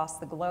scale across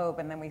the globe,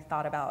 and then we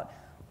thought about,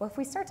 well, if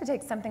we start to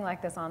take something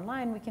like this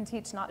online, we can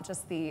teach not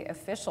just the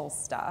official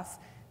stuff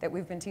that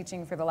we've been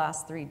teaching for the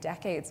last 3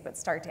 decades, but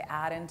start to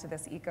add into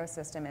this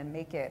ecosystem and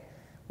make it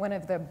one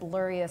of the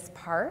blurriest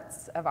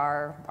parts of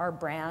our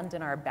brand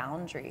and our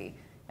boundary,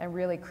 and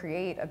really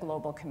create a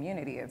global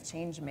community of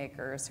change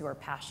makers who are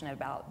passionate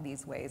about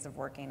these ways of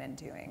working and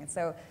doing. And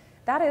so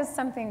that is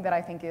something that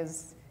I think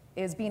is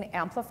being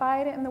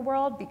amplified in the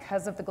world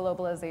because of the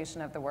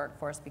globalization of the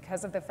workforce,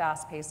 because of the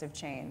fast pace of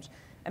change,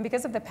 and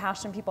because of the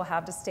passion people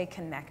have to stay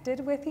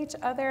connected with each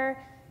other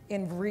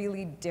in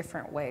really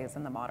different ways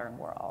in the modern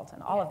world.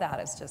 And all of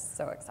that is just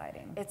so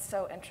exciting. It's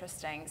so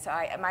interesting. So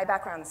my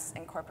background's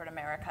in corporate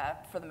America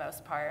for the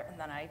most part, and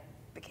then I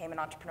became an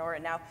entrepreneur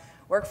and now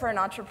work for an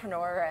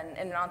entrepreneur and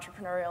in an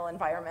entrepreneurial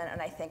environment.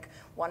 And I think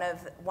one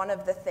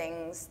of the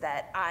things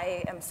that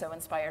I am so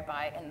inspired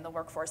by in the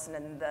workforce and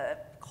in the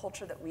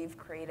culture that we've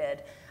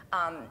created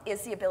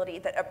is the ability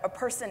that a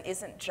person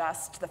isn't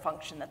just the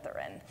function that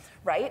they're in,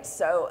 right?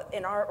 So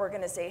in our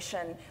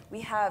organization,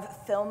 we have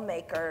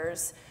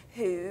filmmakers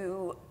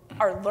who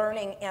are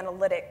learning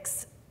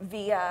analytics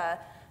via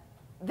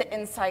the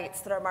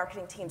insights that our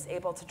marketing team's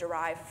able to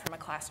derive from a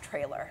class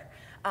trailer.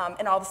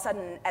 And all of a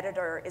sudden, an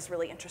editor is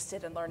really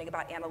interested in learning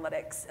about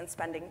analytics and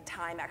spending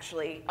time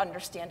actually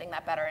understanding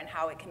that better and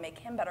how it can make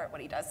him better at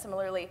what he does.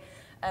 Similarly,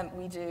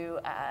 we do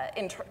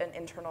an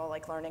internal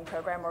learning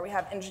program where we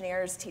have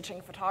engineers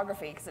teaching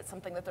photography because it's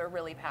something that they're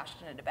really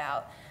passionate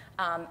about.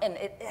 And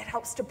it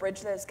helps to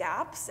bridge those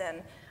gaps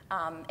and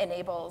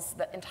enables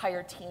the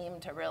entire team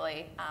to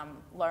really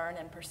learn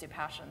and pursue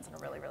passions in a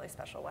really, really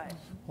special way.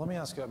 Let me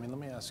ask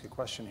a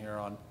question here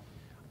on,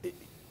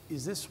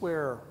 is this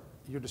where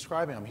you're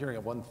describing, I'm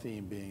hearing one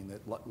theme being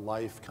that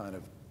life kind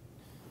of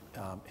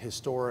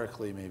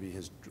historically maybe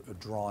has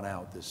drawn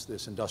out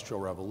this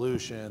industrial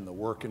revolution, the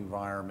work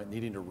environment,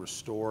 needing to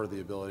restore the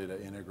ability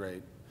to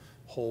integrate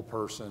whole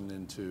person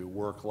into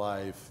work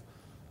life.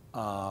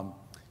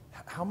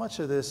 How much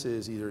of this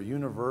is either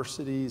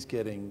universities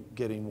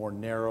getting more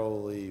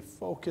narrowly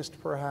focused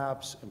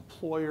perhaps,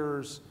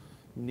 employers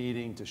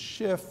needing to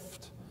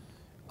shift?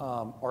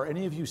 Are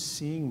any of you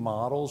seeing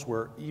models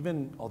where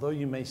even, although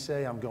you may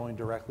say I'm going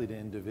directly to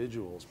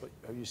individuals, but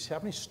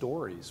have any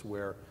stories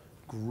where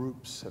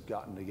groups have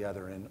gotten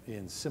together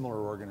in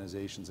similar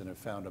organizations and have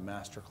found a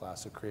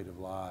MasterClass of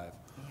CreativeLive,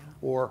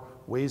 or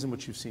ways in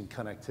which you've seen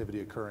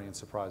connectivity occurring in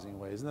surprising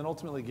ways? And then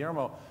ultimately,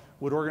 Guillermo,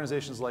 would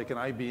organizations like an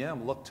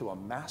IBM look to a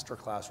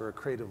MasterClass or a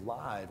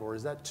CreativeLive, or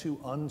is that too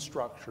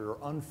unstructured or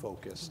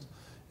unfocused?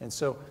 And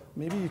so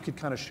maybe you could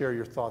kind of share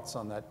your thoughts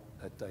on that.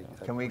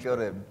 Can we go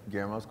to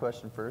Guillermo's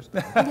question first?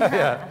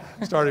 Yeah,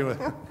 starting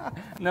with.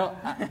 No,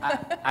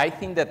 I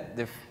think that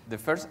the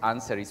first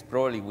answer is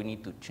probably we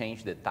need to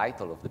change the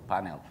title of the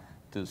panel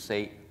to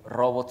say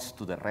robots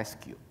to the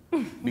rescue,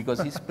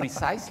 because it's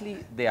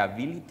precisely the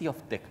ability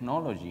of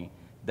technology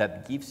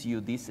that gives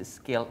you this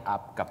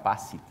scale-up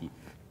capacity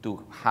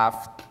to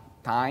have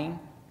time,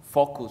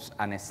 focus,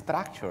 and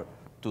structure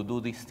to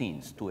do these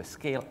things, to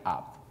scale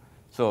up.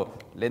 So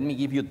let me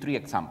give you 3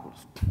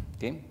 examples,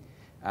 okay?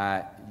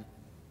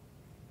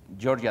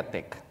 Georgia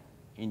Tech.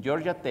 In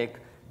Georgia Tech,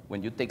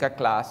 when you take a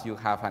class, you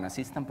have an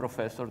assistant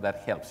professor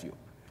that helps you,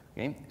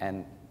 okay?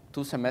 And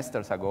 2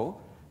 semesters ago,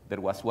 there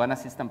was one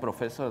assistant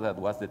professor that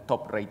was the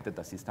top-rated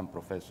assistant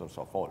professors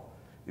of all.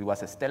 It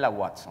was Stella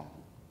Watson.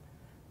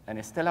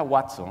 And Stella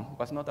Watson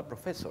was not a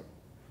professor,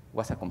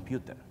 was a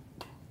computer,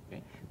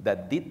 okay,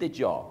 that did the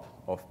job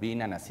of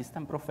being an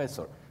assistant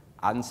professor,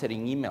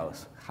 answering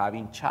emails,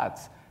 having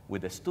chats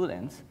with the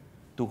students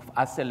to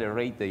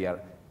accelerate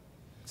their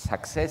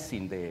success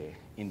in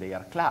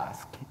their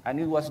class. And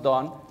it was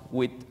done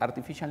with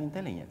artificial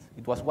intelligence.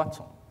 It was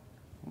Watson.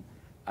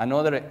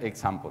 Another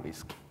example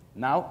is,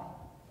 now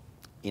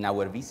in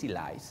our busy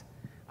lives,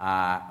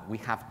 we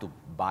have to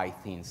buy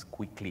things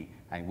quickly,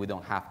 and we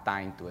don't have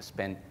time to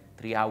spend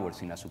 3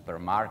 hours in a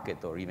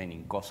supermarket or even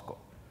in Costco.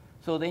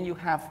 So then you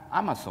have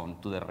Amazon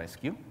to the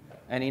rescue,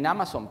 and in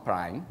Amazon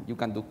Prime, you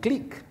can do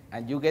click,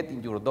 and you get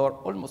in your door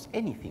almost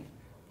anything,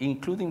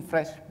 including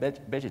fresh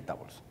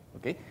vegetables,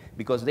 okay?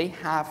 Because they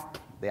have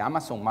the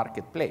Amazon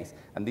marketplace,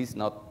 and this is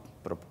not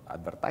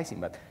advertising,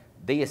 but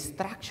they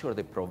structure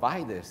the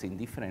providers in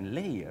different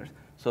layers,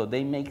 so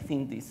they make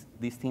these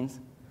things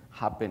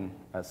happen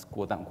as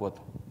quote-unquote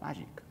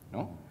magic,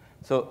 no?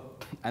 So,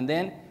 and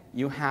then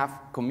you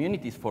have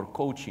communities for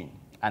coaching,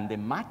 and the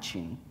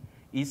matching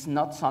is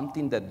not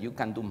something that you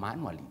can do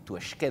manually to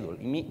a schedule.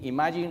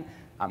 Imagine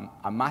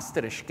a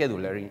master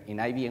scheduler. In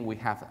IBM, we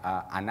have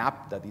an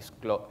app that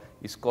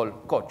is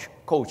called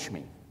Coach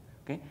Me,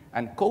 okay?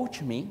 And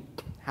Coach Me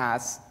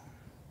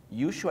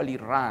usually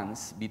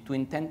runs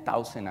between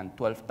 10,000 and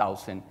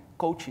 12,000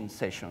 coaching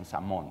sessions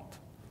a month,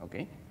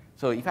 okay?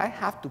 So if I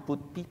have to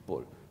put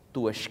people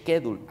to a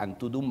schedule and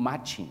to do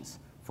matchings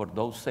for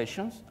those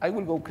sessions, I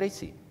will go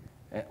crazy,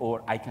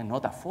 or I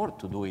cannot afford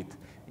to do it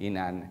in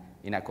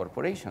a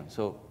corporation.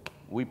 So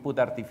we put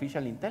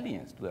artificial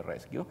intelligence to the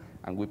rescue,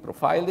 and we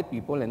profile the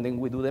people, and then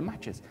we do the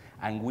matches.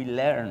 And we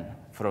learn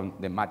from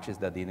the matches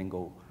that didn't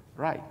go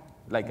right,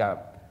 like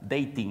a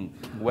dating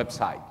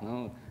website, you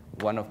know,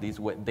 one of these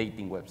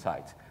dating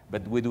websites,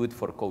 but we do it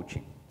for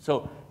coaching.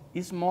 So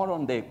it's more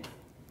on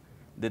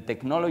the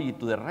technology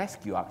to the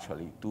rescue,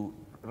 actually, to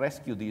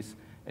rescue these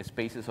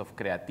spaces of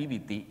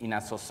creativity in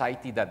a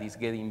society that is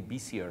getting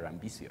busier and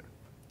busier.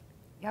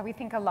 Yeah, we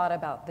think a lot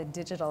about the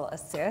digital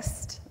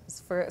assist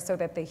so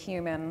that the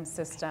human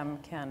system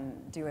can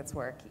do its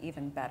work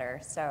even better.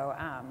 So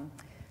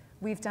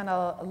we've done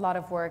a lot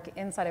of work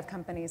inside of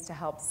companies to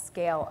help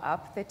scale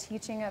up the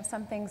teaching of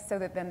something so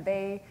that then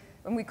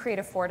when we create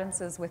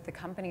affordances with the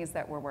companies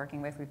that we're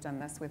working with, we've done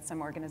this with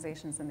some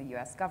organizations in the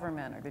US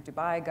government or the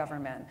Dubai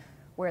government,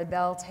 where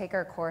they'll take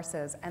our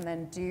courses and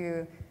then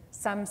do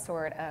some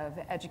sort of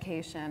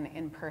education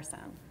in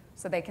person.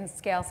 So they can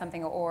scale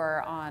something,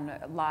 or on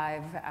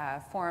live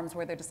forums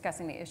where they're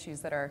discussing the issues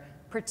that are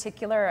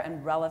particular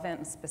and relevant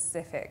and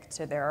specific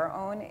to their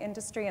own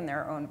industry and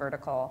their own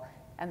vertical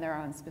and their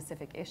own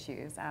specific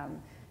issues.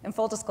 In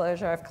full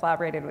disclosure, I've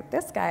collaborated with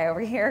this guy over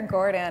here,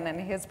 Gordon,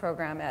 and his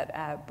program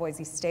at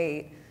Boise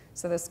State,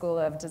 so the School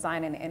of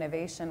Design and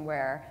Innovation,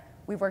 where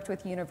we've worked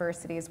with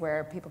universities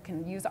where people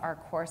can use our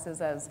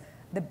courses as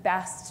the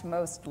best,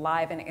 most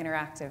live and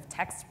interactive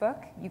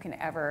textbook you can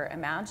ever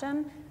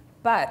imagine,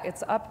 but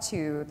it's up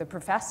to the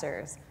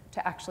professors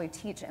to actually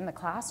teach in the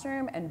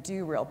classroom and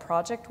do real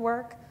project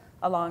work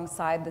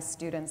alongside the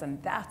students,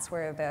 and that's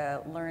where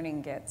the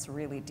learning gets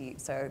really deep.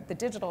 So the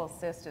digital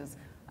assist is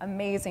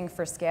amazing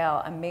for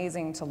scale,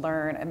 amazing to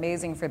learn,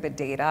 amazing for the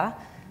data,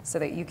 so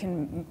that you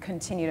can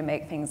continue to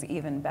make things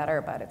even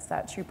better, but it's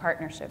that true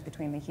partnership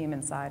between the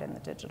human side and the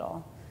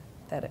digital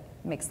that it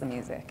makes the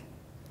music.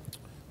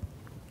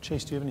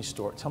 Chase, do you have any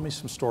stories? Tell me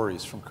some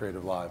stories from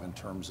CreativeLive in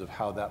terms of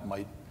how that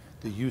might,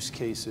 the use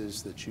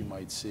cases that you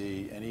might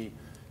see, any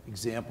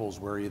examples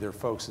where either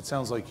folks, it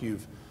sounds like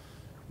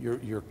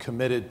you're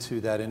committed to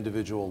that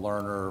individual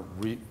learner,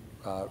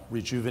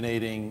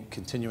 rejuvenating,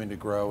 continuing to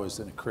grow as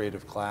in a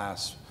creative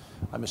class.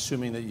 I'm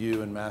assuming that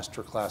you and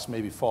MasterClass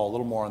maybe fall a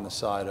little more on the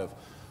side of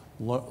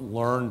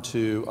learn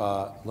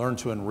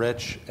to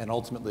enrich and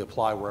ultimately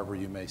apply wherever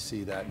you may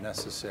see that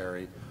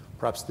necessary.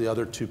 Perhaps the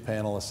other two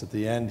panelists at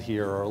the end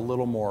here are a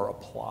little more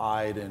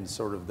applied in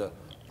sort of the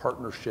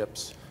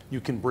partnerships.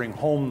 You can bring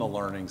home the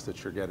learnings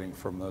that you're getting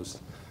from those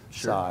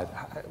side.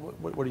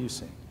 What are you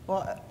seeing?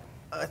 Well,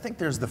 I think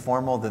there's the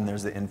formal, then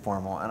there's the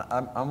informal. And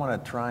I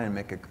want to try and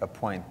make a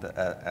point that,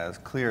 as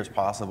clear as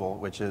possible,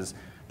 which is,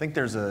 I think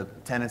there's a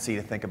tendency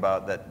to think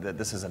about that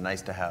this is a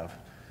nice to have.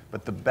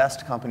 But the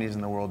best companies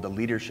in the world, the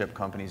leadership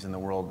companies in the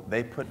world,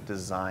 they put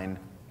design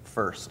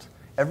first.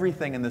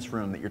 Everything in this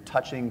room that you're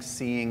touching,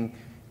 seeing,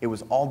 it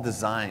was all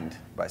designed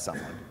by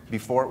someone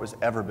before it was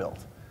ever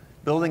built.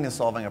 Building is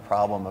solving a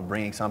problem of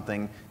bringing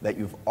something that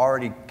you've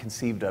already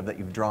conceived of, that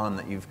you've drawn,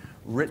 that you've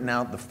written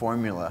out the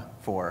formula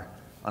for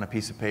on a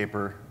piece of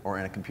paper or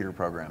in a computer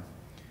program.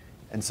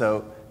 And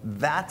so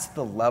that's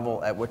the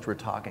level at which we're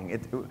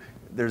talking.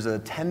 There's a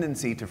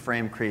tendency to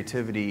frame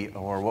creativity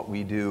or what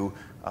we do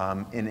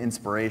in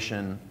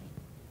inspiration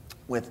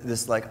with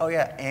this like, oh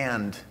yeah,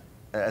 and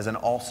as an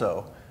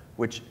also,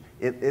 which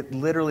it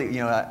literally, you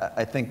know,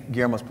 I think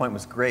Guillermo's point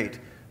was great,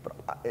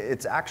 but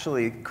it's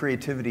actually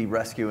creativity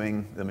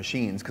rescuing the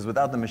machines, because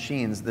without the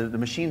machines, the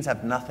machines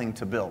have nothing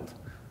to build.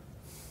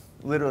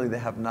 Literally, they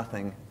have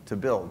nothing to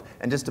build.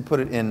 And just to put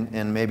it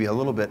in maybe a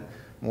little bit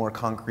more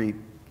concrete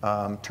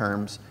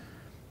terms,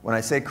 when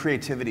I say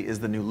creativity is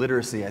the new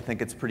literacy, I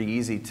think it's pretty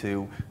easy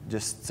to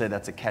just say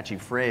that's a catchy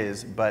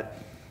phrase, but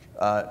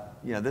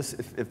you know,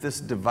 if this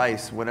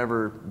device,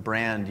 whatever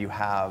brand you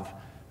have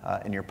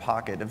in your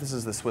pocket, if this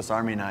is the Swiss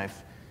Army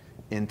knife,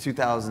 in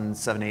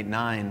 2007, 8,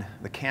 9,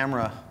 the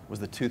camera was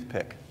the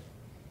toothpick,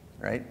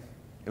 right?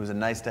 It was a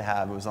nice to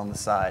have, it was on the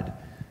side.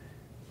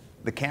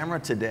 The camera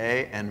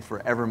today and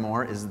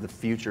forevermore is the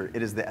future.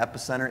 It is the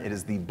epicenter, it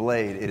is the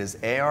blade, it is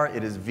AR,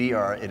 it is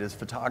VR, it is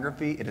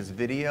photography, it is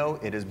video,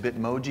 it is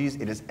Bitmojis,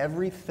 it is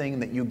everything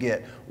that you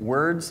get.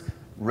 Words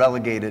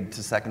relegated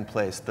to second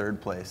place,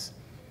 third place.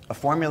 A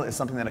formula is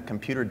something that a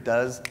computer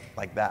does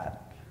like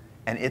that.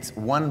 And it's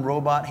one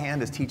robot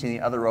hand is teaching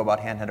the other robot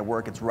hand how to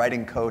work. It's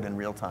writing code in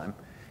real time.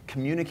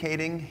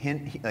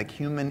 Communicating, like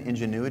human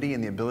ingenuity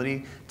and the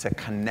ability to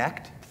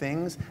connect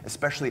things,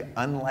 especially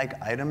unlike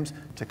items,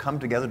 to come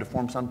together to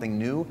form something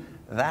new,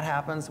 that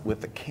happens with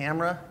the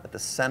camera at the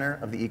center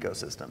of the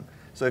ecosystem.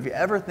 So if you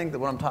ever think that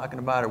what I'm talking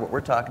about or what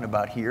we're talking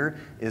about here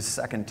is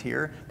second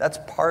tier, that's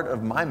part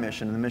of my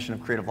mission and the mission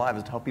of CreativeLive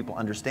is to help people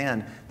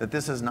understand that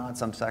this is not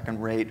some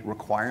second-rate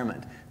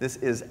requirement. This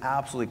is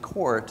absolutely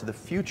core to the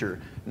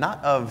future,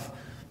 not of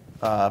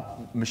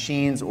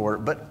machines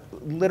but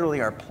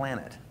literally our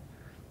planet.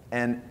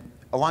 And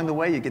along the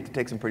way, you get to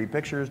take some pretty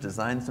pictures,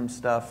 design some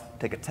stuff,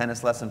 take a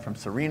tennis lesson from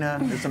Serena.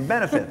 There's some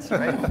benefits,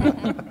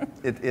 right?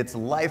 It's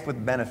life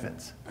with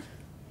benefits.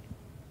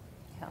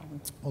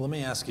 Well, let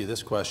me ask you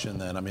this question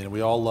then. I mean,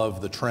 we all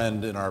love the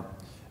trend at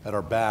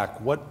our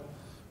back. What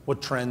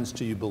trends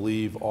do you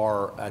believe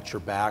are at your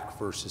back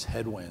versus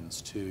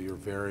headwinds to your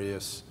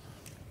various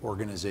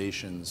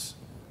organizations?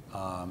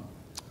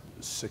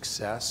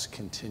 Success,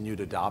 continued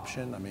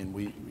adoption. I mean,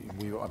 we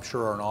I'm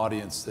sure are an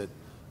audience that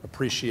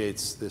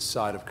appreciates this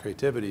side of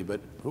creativity, but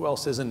who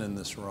else isn't in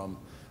this room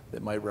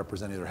that might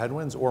represent either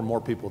headwinds or more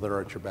people that are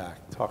at your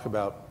back? Talk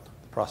about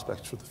the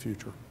prospects for the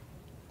future.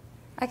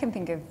 I can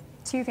think of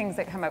two things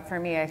that come up for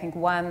me. I think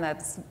one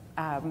that's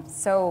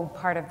so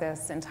part of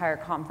this entire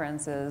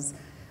conference is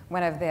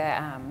one of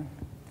the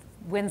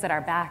wins at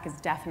our back is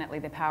definitely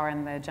the power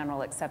and the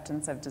general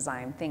acceptance of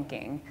design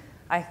thinking.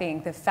 I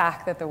think the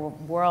fact that the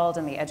world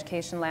and the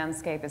education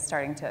landscape is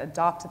starting to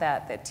adopt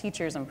that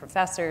teachers and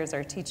professors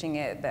are teaching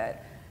it,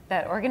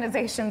 that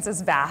organizations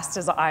as vast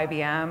as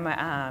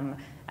IBM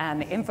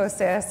and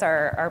Infosys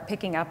are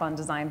picking up on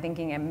design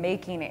thinking and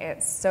making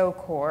it so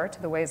core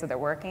to the ways that they're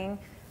working.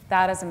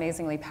 That is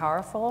amazingly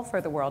powerful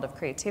for the world of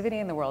creativity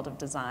and the world of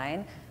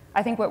design.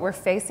 I think what we're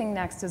facing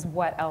next is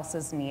what else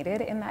is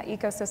needed in that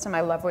ecosystem.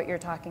 I love what you're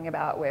talking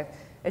about with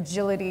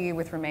agility,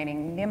 with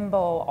remaining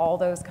nimble, all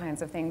those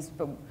kinds of things.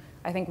 But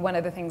I think one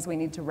of the things we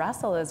need to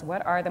wrestle is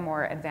what are the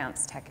more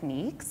advanced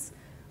techniques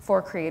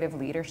for creative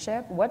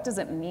leadership? What does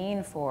it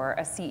mean for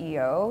a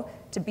CEO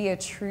to be a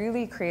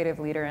truly creative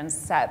leader and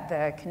set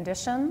the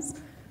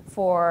conditions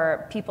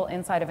for people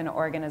inside of an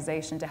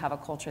organization to have a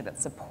culture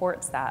that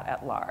supports that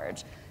at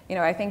large. You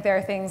know, I think there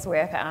are things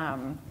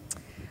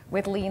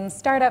with lean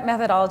startup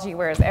methodology,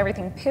 whereas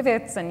everything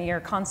pivots and you're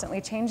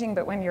constantly changing,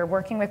 but when you're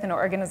working with an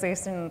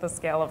organization the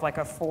scale of like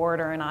a Ford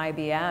or an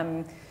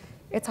IBM,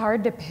 it's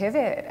hard to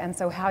pivot. And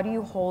so how do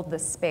you hold the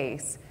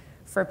space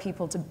for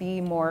people to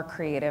be more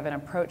creative and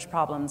approach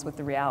problems with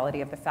the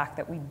reality of the fact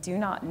that we do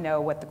not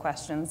know what the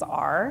questions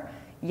are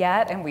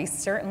yet, and we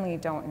certainly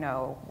don't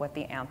know what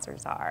the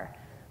answers are.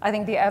 I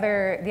think the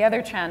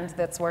other trend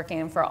that's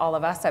working for all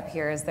of us up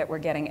here is that we're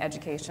getting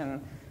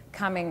education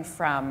coming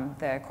from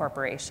the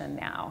corporation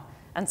now.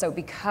 And so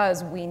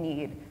because we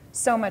need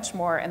so much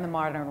more in the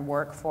modern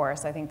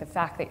workforce, I think the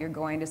fact that you're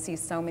going to see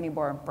so many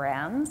more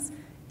brands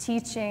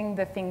teaching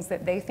the things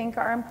that they think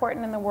are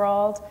important in the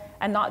world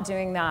and not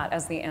doing that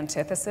as the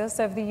antithesis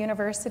of the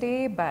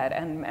university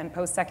and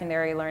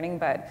post-secondary learning,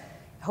 but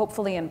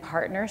hopefully in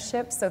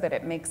partnership so that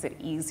it makes it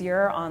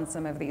easier on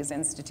some of these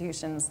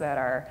institutions that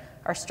are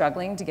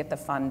struggling to get the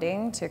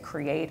funding to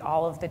create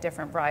all of the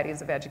different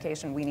varieties of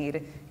education we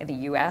need in the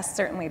US,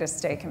 certainly to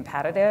stay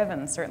competitive,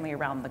 and certainly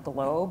around the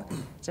globe,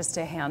 just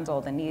to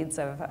handle the needs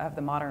of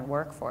the modern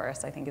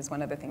workforce, I think is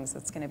one of the things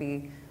that's going to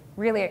be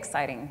really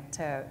exciting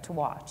to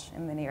watch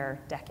in the near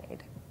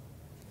decade.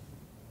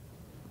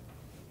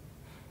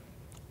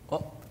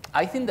 Well,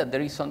 I think that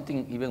there is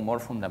something even more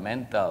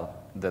fundamental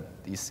that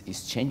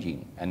is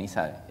changing, and it's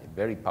a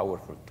very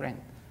powerful trend.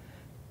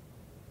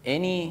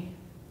 Any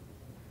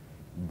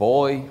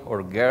boy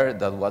or girl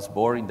that was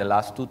born in the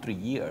last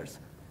 2-3 years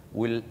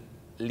will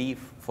live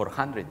for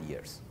 100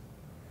 years.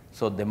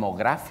 So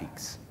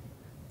demographics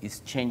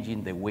is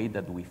changing the way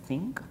that we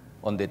think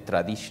on the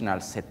traditional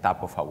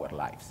setup of our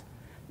lives.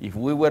 If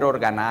we were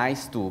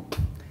organized to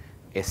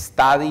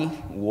study,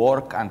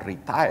 work, and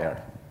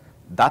retire,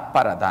 that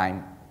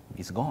paradigm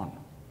is gone.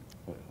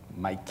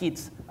 My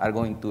kids are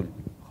going to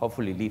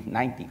hopefully live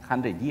 90,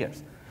 100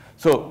 years.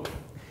 So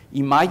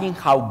imagine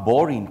how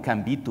boring it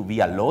can be to be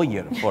a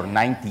lawyer for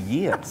 90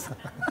 years.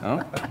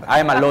 No? I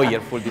am a lawyer,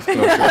 full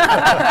disclosure.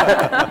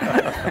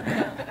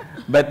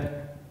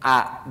 But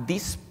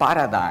these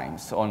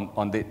paradigms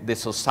on the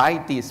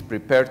society is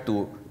prepared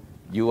to,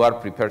 you are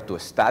prepared to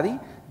study,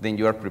 then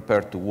you are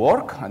prepared to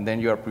work, and then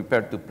you are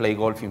prepared to play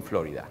golf in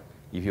Florida,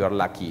 if you are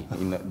lucky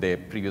in the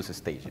previous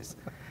stages.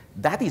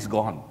 That is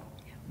gone.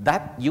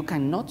 That you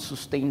cannot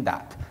sustain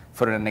that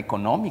from an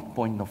economic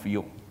point of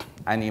view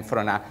and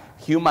from a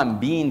human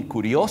being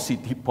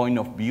curiosity point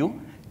of view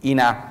in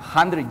a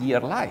 100-year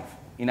life.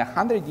 In a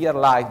 100-year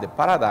life, the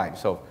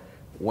paradigms of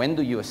when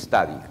do you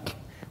study,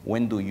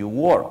 when do you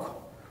work,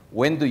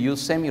 when do you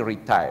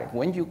semi-retire,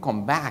 when you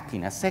come back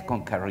in a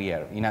second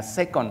career, in a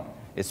second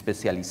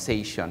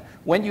specialization,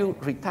 when you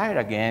retire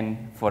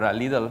again for a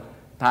little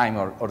time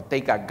or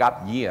take a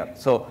gap year.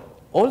 So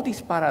all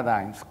these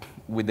paradigms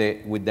with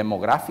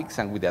demographics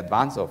and with the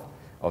advance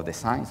of the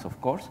science, of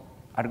course,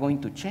 are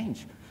going to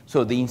change.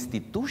 So the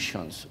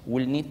institutions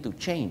will need to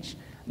change.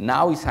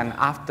 Now it's an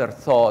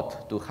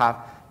afterthought to have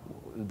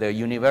the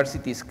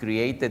universities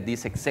created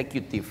this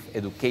executive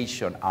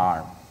education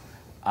arm.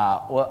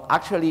 Well,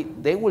 actually,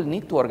 they will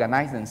need to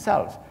organize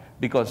themselves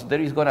because there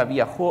is going to be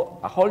a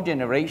whole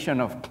generation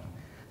of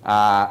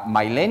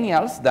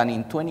millennials that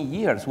in 20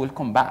 years will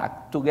come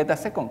back to get a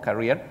second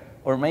career,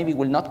 or maybe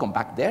will not come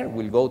back there,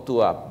 will go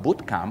to a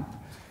boot camp,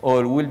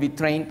 or will be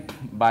trained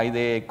by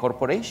the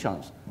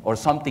corporations, or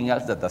something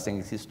else that doesn't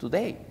exist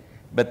today.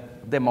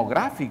 But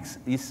demographics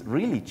is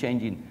really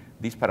changing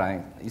this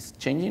paradigm. It's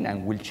changing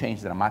and will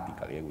change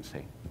dramatically, I would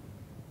say.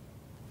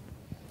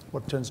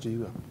 What trends do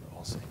you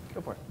all see?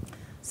 Go for it.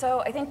 So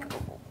I think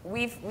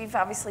we've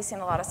obviously seen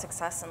a lot of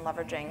success in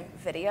leveraging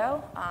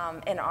video.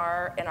 In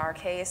our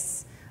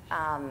case,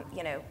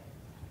 you know,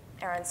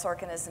 Aaron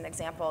Sorkin is an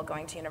example,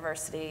 going to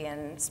university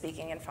and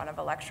speaking in front of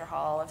a lecture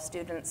hall of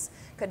students,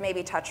 could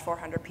maybe touch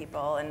 400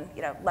 people, and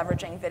you know,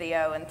 leveraging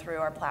video and through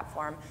our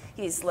platform,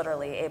 he's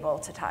literally able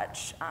to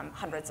touch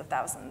hundreds of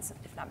thousands,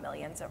 if not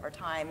millions over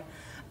time.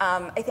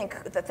 I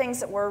think the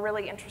things that we're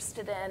really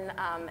interested in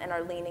and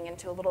are leaning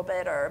into a little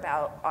bit are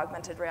about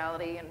augmented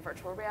reality and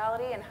virtual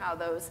reality and how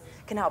those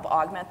can help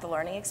augment the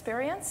learning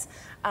experience.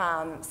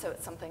 So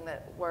it's something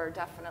that we're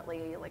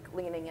definitely like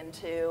leaning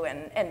into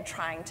and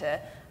trying to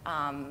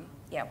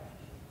you know,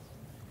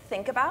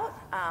 think about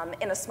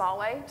in a small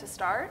way to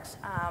start,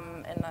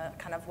 in a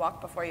kind of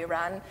walk before you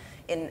run,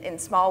 in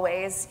small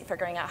ways,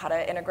 figuring out how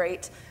to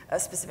integrate a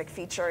specific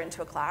feature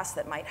into a class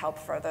that might help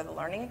further the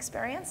learning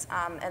experience,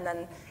 and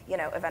then, you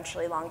know,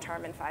 eventually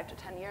long-term in 5 to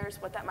 10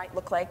 years, what that might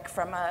look like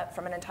from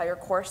an entire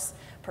course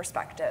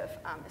perspective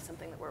is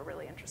something that we're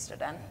really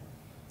interested in.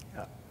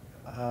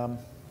 Yeah.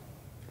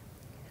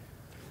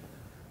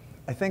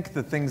 I think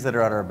the things that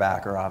are at our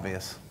back are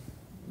obvious.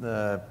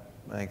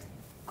 Like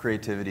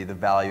creativity, the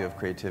value of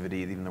creativity,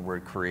 even the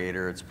word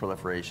creator, its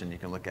proliferation, you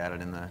can look at it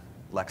in the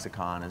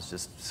lexicon, is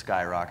just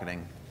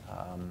skyrocketing.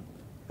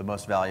 The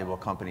most valuable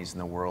companies in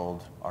the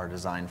world are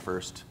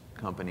design-first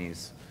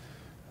companies.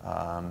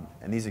 And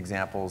these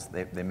examples,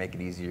 they make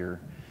it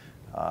easier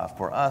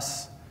for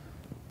us.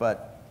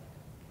 But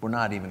we're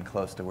not even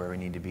close to where we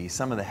need to be.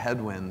 Some of the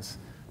headwinds,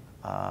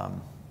 I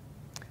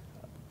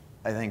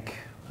think,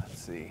 let's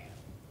see,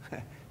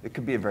 it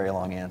could be a very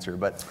long answer,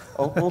 but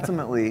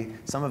ultimately,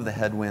 some of the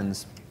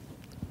headwinds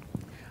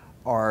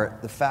are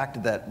the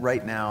fact that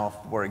right now,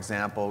 for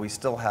example, we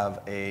still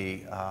have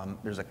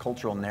there's a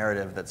cultural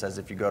narrative that says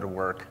if you go to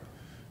work,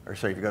 or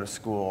sorry, if you go to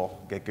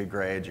school, get good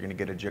grades, you're going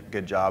to get a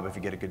good job. If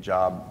you get a good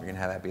job, you're going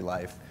to have a happy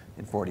life.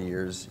 In 40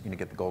 years, you're going to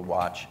get the gold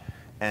watch.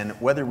 And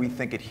whether we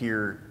think it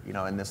here,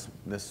 in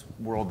this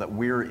world that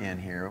we're in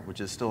here, which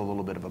is still a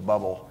little bit of a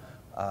bubble,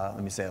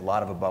 let me say a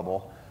lot of a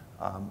bubble,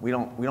 we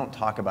don't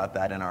talk about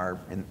that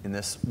in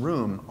this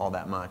room all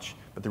that much.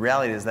 But the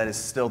reality is that is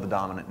still the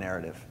dominant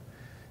narrative.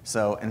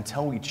 So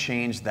until we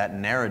change that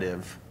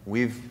narrative,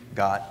 we've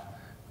got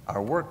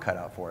our work cut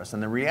out for us.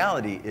 And the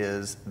reality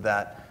is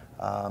that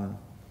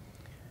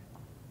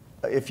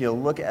if you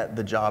look at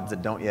the jobs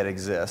that don't yet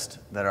exist,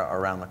 that are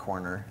around the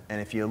corner,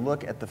 and if you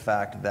look at the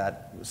fact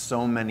that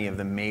so many of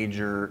the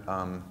major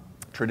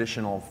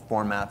traditional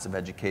formats of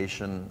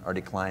education are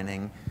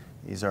declining,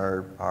 these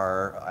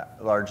are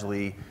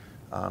largely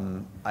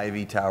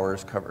ivy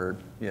towers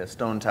covered,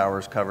 stone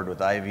towers covered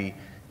with ivy.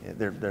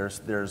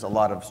 There's a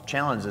lot of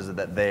challenges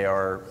that they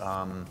are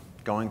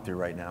going through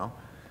right now.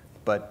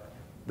 But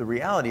the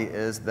reality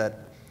is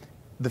that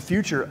the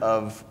future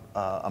of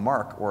a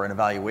mark or an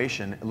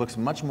evaluation, it looks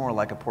much more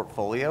like a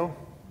portfolio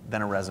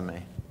than a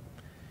resume.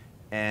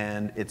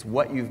 And it's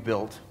what you've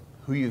built,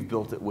 who you've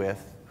built it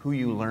with, who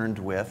you learned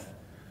with,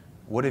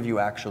 what have you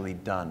actually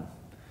done.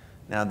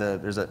 Now,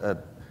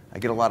 I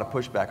get a lot of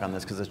pushback on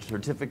this because the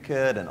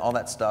certificate and all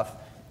that stuff,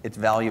 it's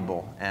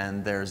valuable,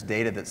 and there's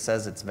data that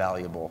says it's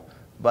valuable.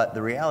 But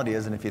the reality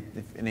is, and if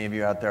any of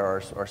you out there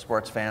are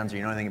sports fans or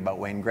you know anything about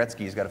Wayne Gretzky,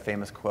 he's got a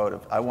famous quote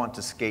of, "I want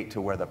to skate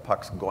to where the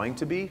puck's going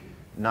to be,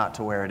 not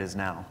to where it is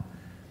now."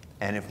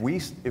 And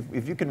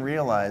if you can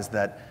realize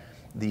that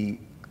the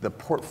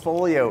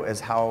portfolio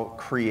is how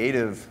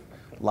creative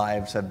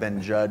lives have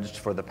been judged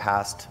for the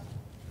past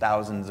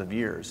thousands of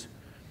years,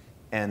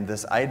 and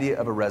this idea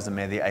of a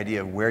resume, the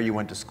idea of where you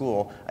went to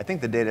school, I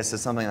think the data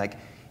says something like,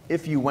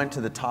 if you went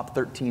to the top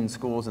 13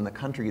 schools in the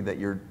country, that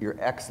you're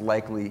X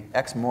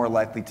more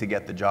likely to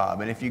get the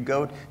job. And if you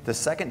go, the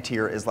second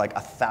tier is like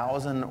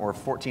 1,000 or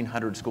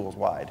 1,400 schools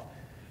wide.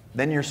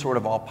 Then you're sort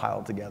of all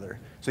piled together.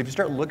 So if you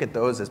start to look at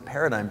those as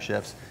paradigm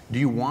shifts, do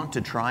you want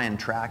to try and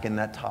track in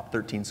that top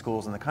 13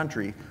 schools in the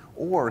country?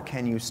 Or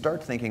can you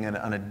start thinking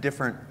on a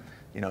different,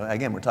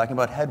 again, we're talking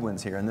about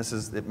headwinds here, and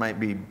it might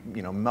be,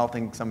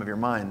 melting some of your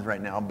minds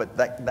right now, but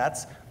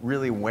that's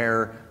really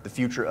where the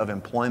future of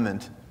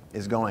employment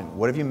is going.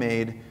 What have you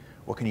made?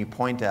 What can you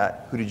point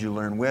at? Who did you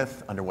learn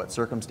with? Under what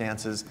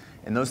circumstances?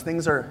 And those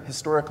things are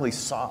historically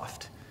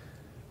soft.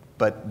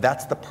 But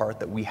that's the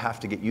part that we have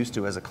to get used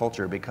to as a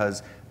culture,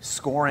 because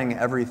scoring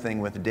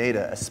everything with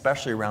data,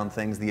 especially around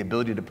things, the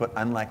ability to put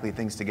unlikely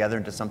things together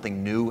into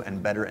something new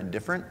and better and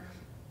different,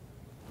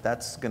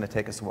 that's going to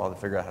take us a while to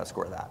figure out how to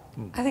score that.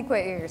 I think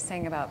what you're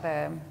saying about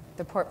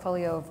the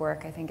portfolio of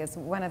work, I think, is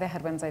one of the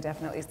headwinds I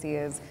definitely see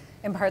is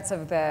in parts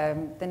of the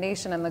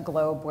nation and the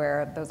globe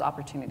where those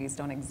opportunities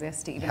don't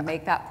exist to even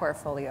make that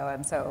portfolio.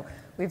 And so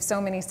we have so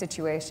many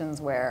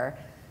situations where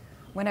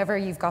whenever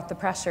you've got the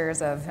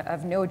pressures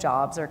of no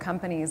jobs or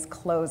companies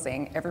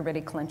closing,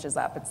 everybody clinches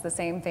up. It's the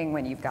same thing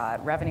when you've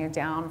got revenue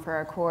down for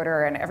a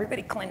quarter and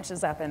everybody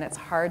clinches up, and it's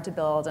hard to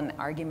build an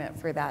argument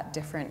for that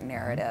different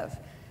narrative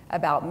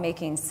about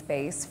making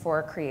space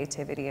for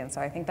creativity. And so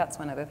I think that's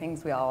one of the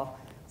things we all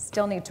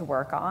still need to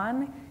work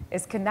on,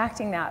 is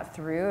connecting that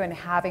through and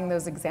having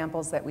those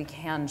examples that we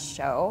can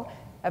show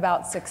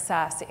about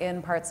success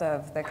in parts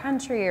of the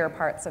country or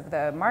parts of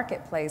the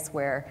marketplace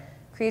where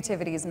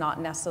creativity is not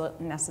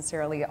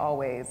necessarily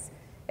always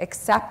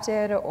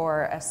accepted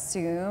or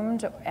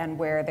assumed, and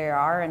where they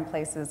are in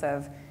places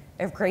of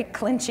great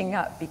clinching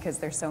up because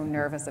they're so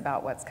nervous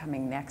about what's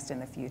coming next in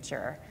the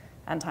future.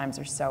 And times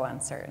are so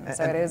uncertain.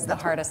 So it is the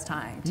hardest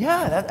time.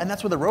 Yeah, and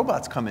that's where the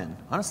robots come in,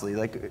 honestly.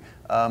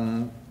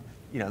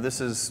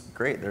 This is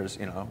great. There's,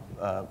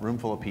 a room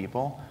full of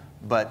people,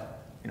 but,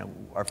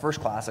 our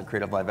first class at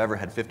CreativeLive ever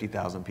had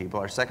 50,000 people.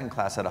 Our second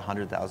class had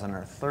 100,000.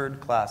 Our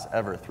third class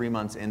ever, 3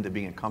 months into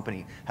being a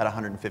company, had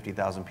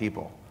 150,000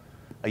 people.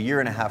 A year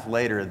and a half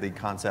later, the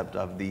concept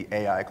of the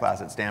AI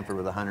class at Stanford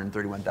with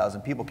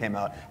 131,000 people came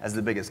out as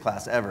the biggest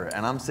class ever.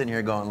 And I'm sitting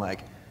here going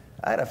like,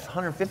 I had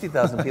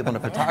 150,000 people in a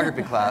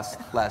photography class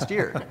last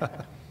year.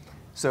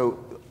 So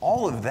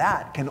all of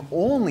that can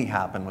only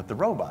happen with the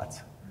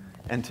robots.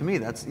 And to me,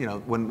 that's,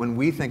 when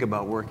we think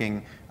about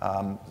working,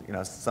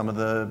 some of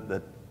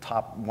the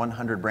top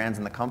 100 brands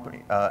in the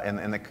company,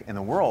 in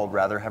the world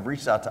rather, have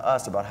reached out to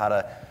us about how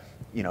to,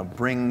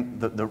 bring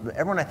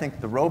everyone. I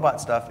think the robot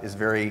stuff is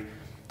very,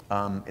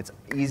 it's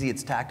easy,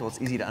 it's tactile,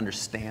 it's easy to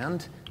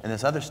understand, and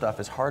this other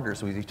stuff is harder.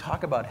 So as you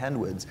talk about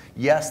headwinds,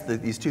 yes,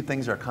 these two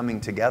things are coming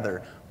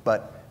together,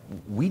 but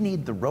we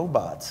need the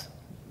robots.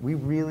 We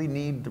really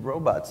need the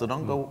robots. So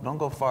don't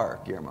go far,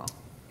 Guillermo.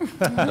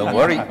 Don't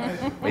worry,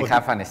 we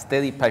have a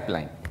steady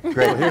pipeline.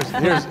 Great.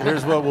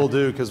 Here's what we'll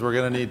do, because we're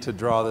going to need to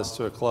draw this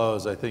to a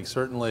close. I think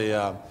certainly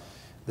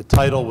the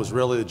title was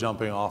really the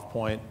jumping off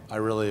point. I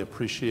really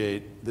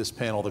appreciate this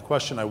panel. The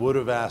question I would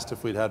have asked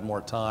if we'd had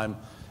more time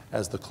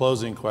as the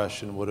closing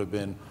question would have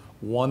been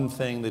one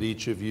thing that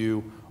each of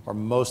you are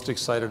most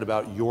excited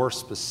about your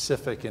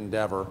specific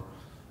endeavor.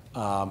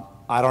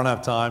 I don't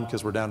have time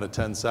because we're down to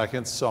 10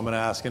 seconds, so I'm going to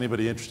ask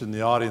anybody interested in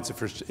the audience, if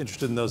you're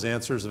interested in those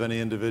answers of any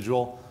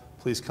individual,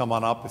 please come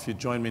on up. If you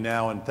join me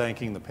now in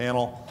thanking the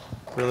panel,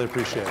 really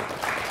appreciate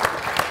it.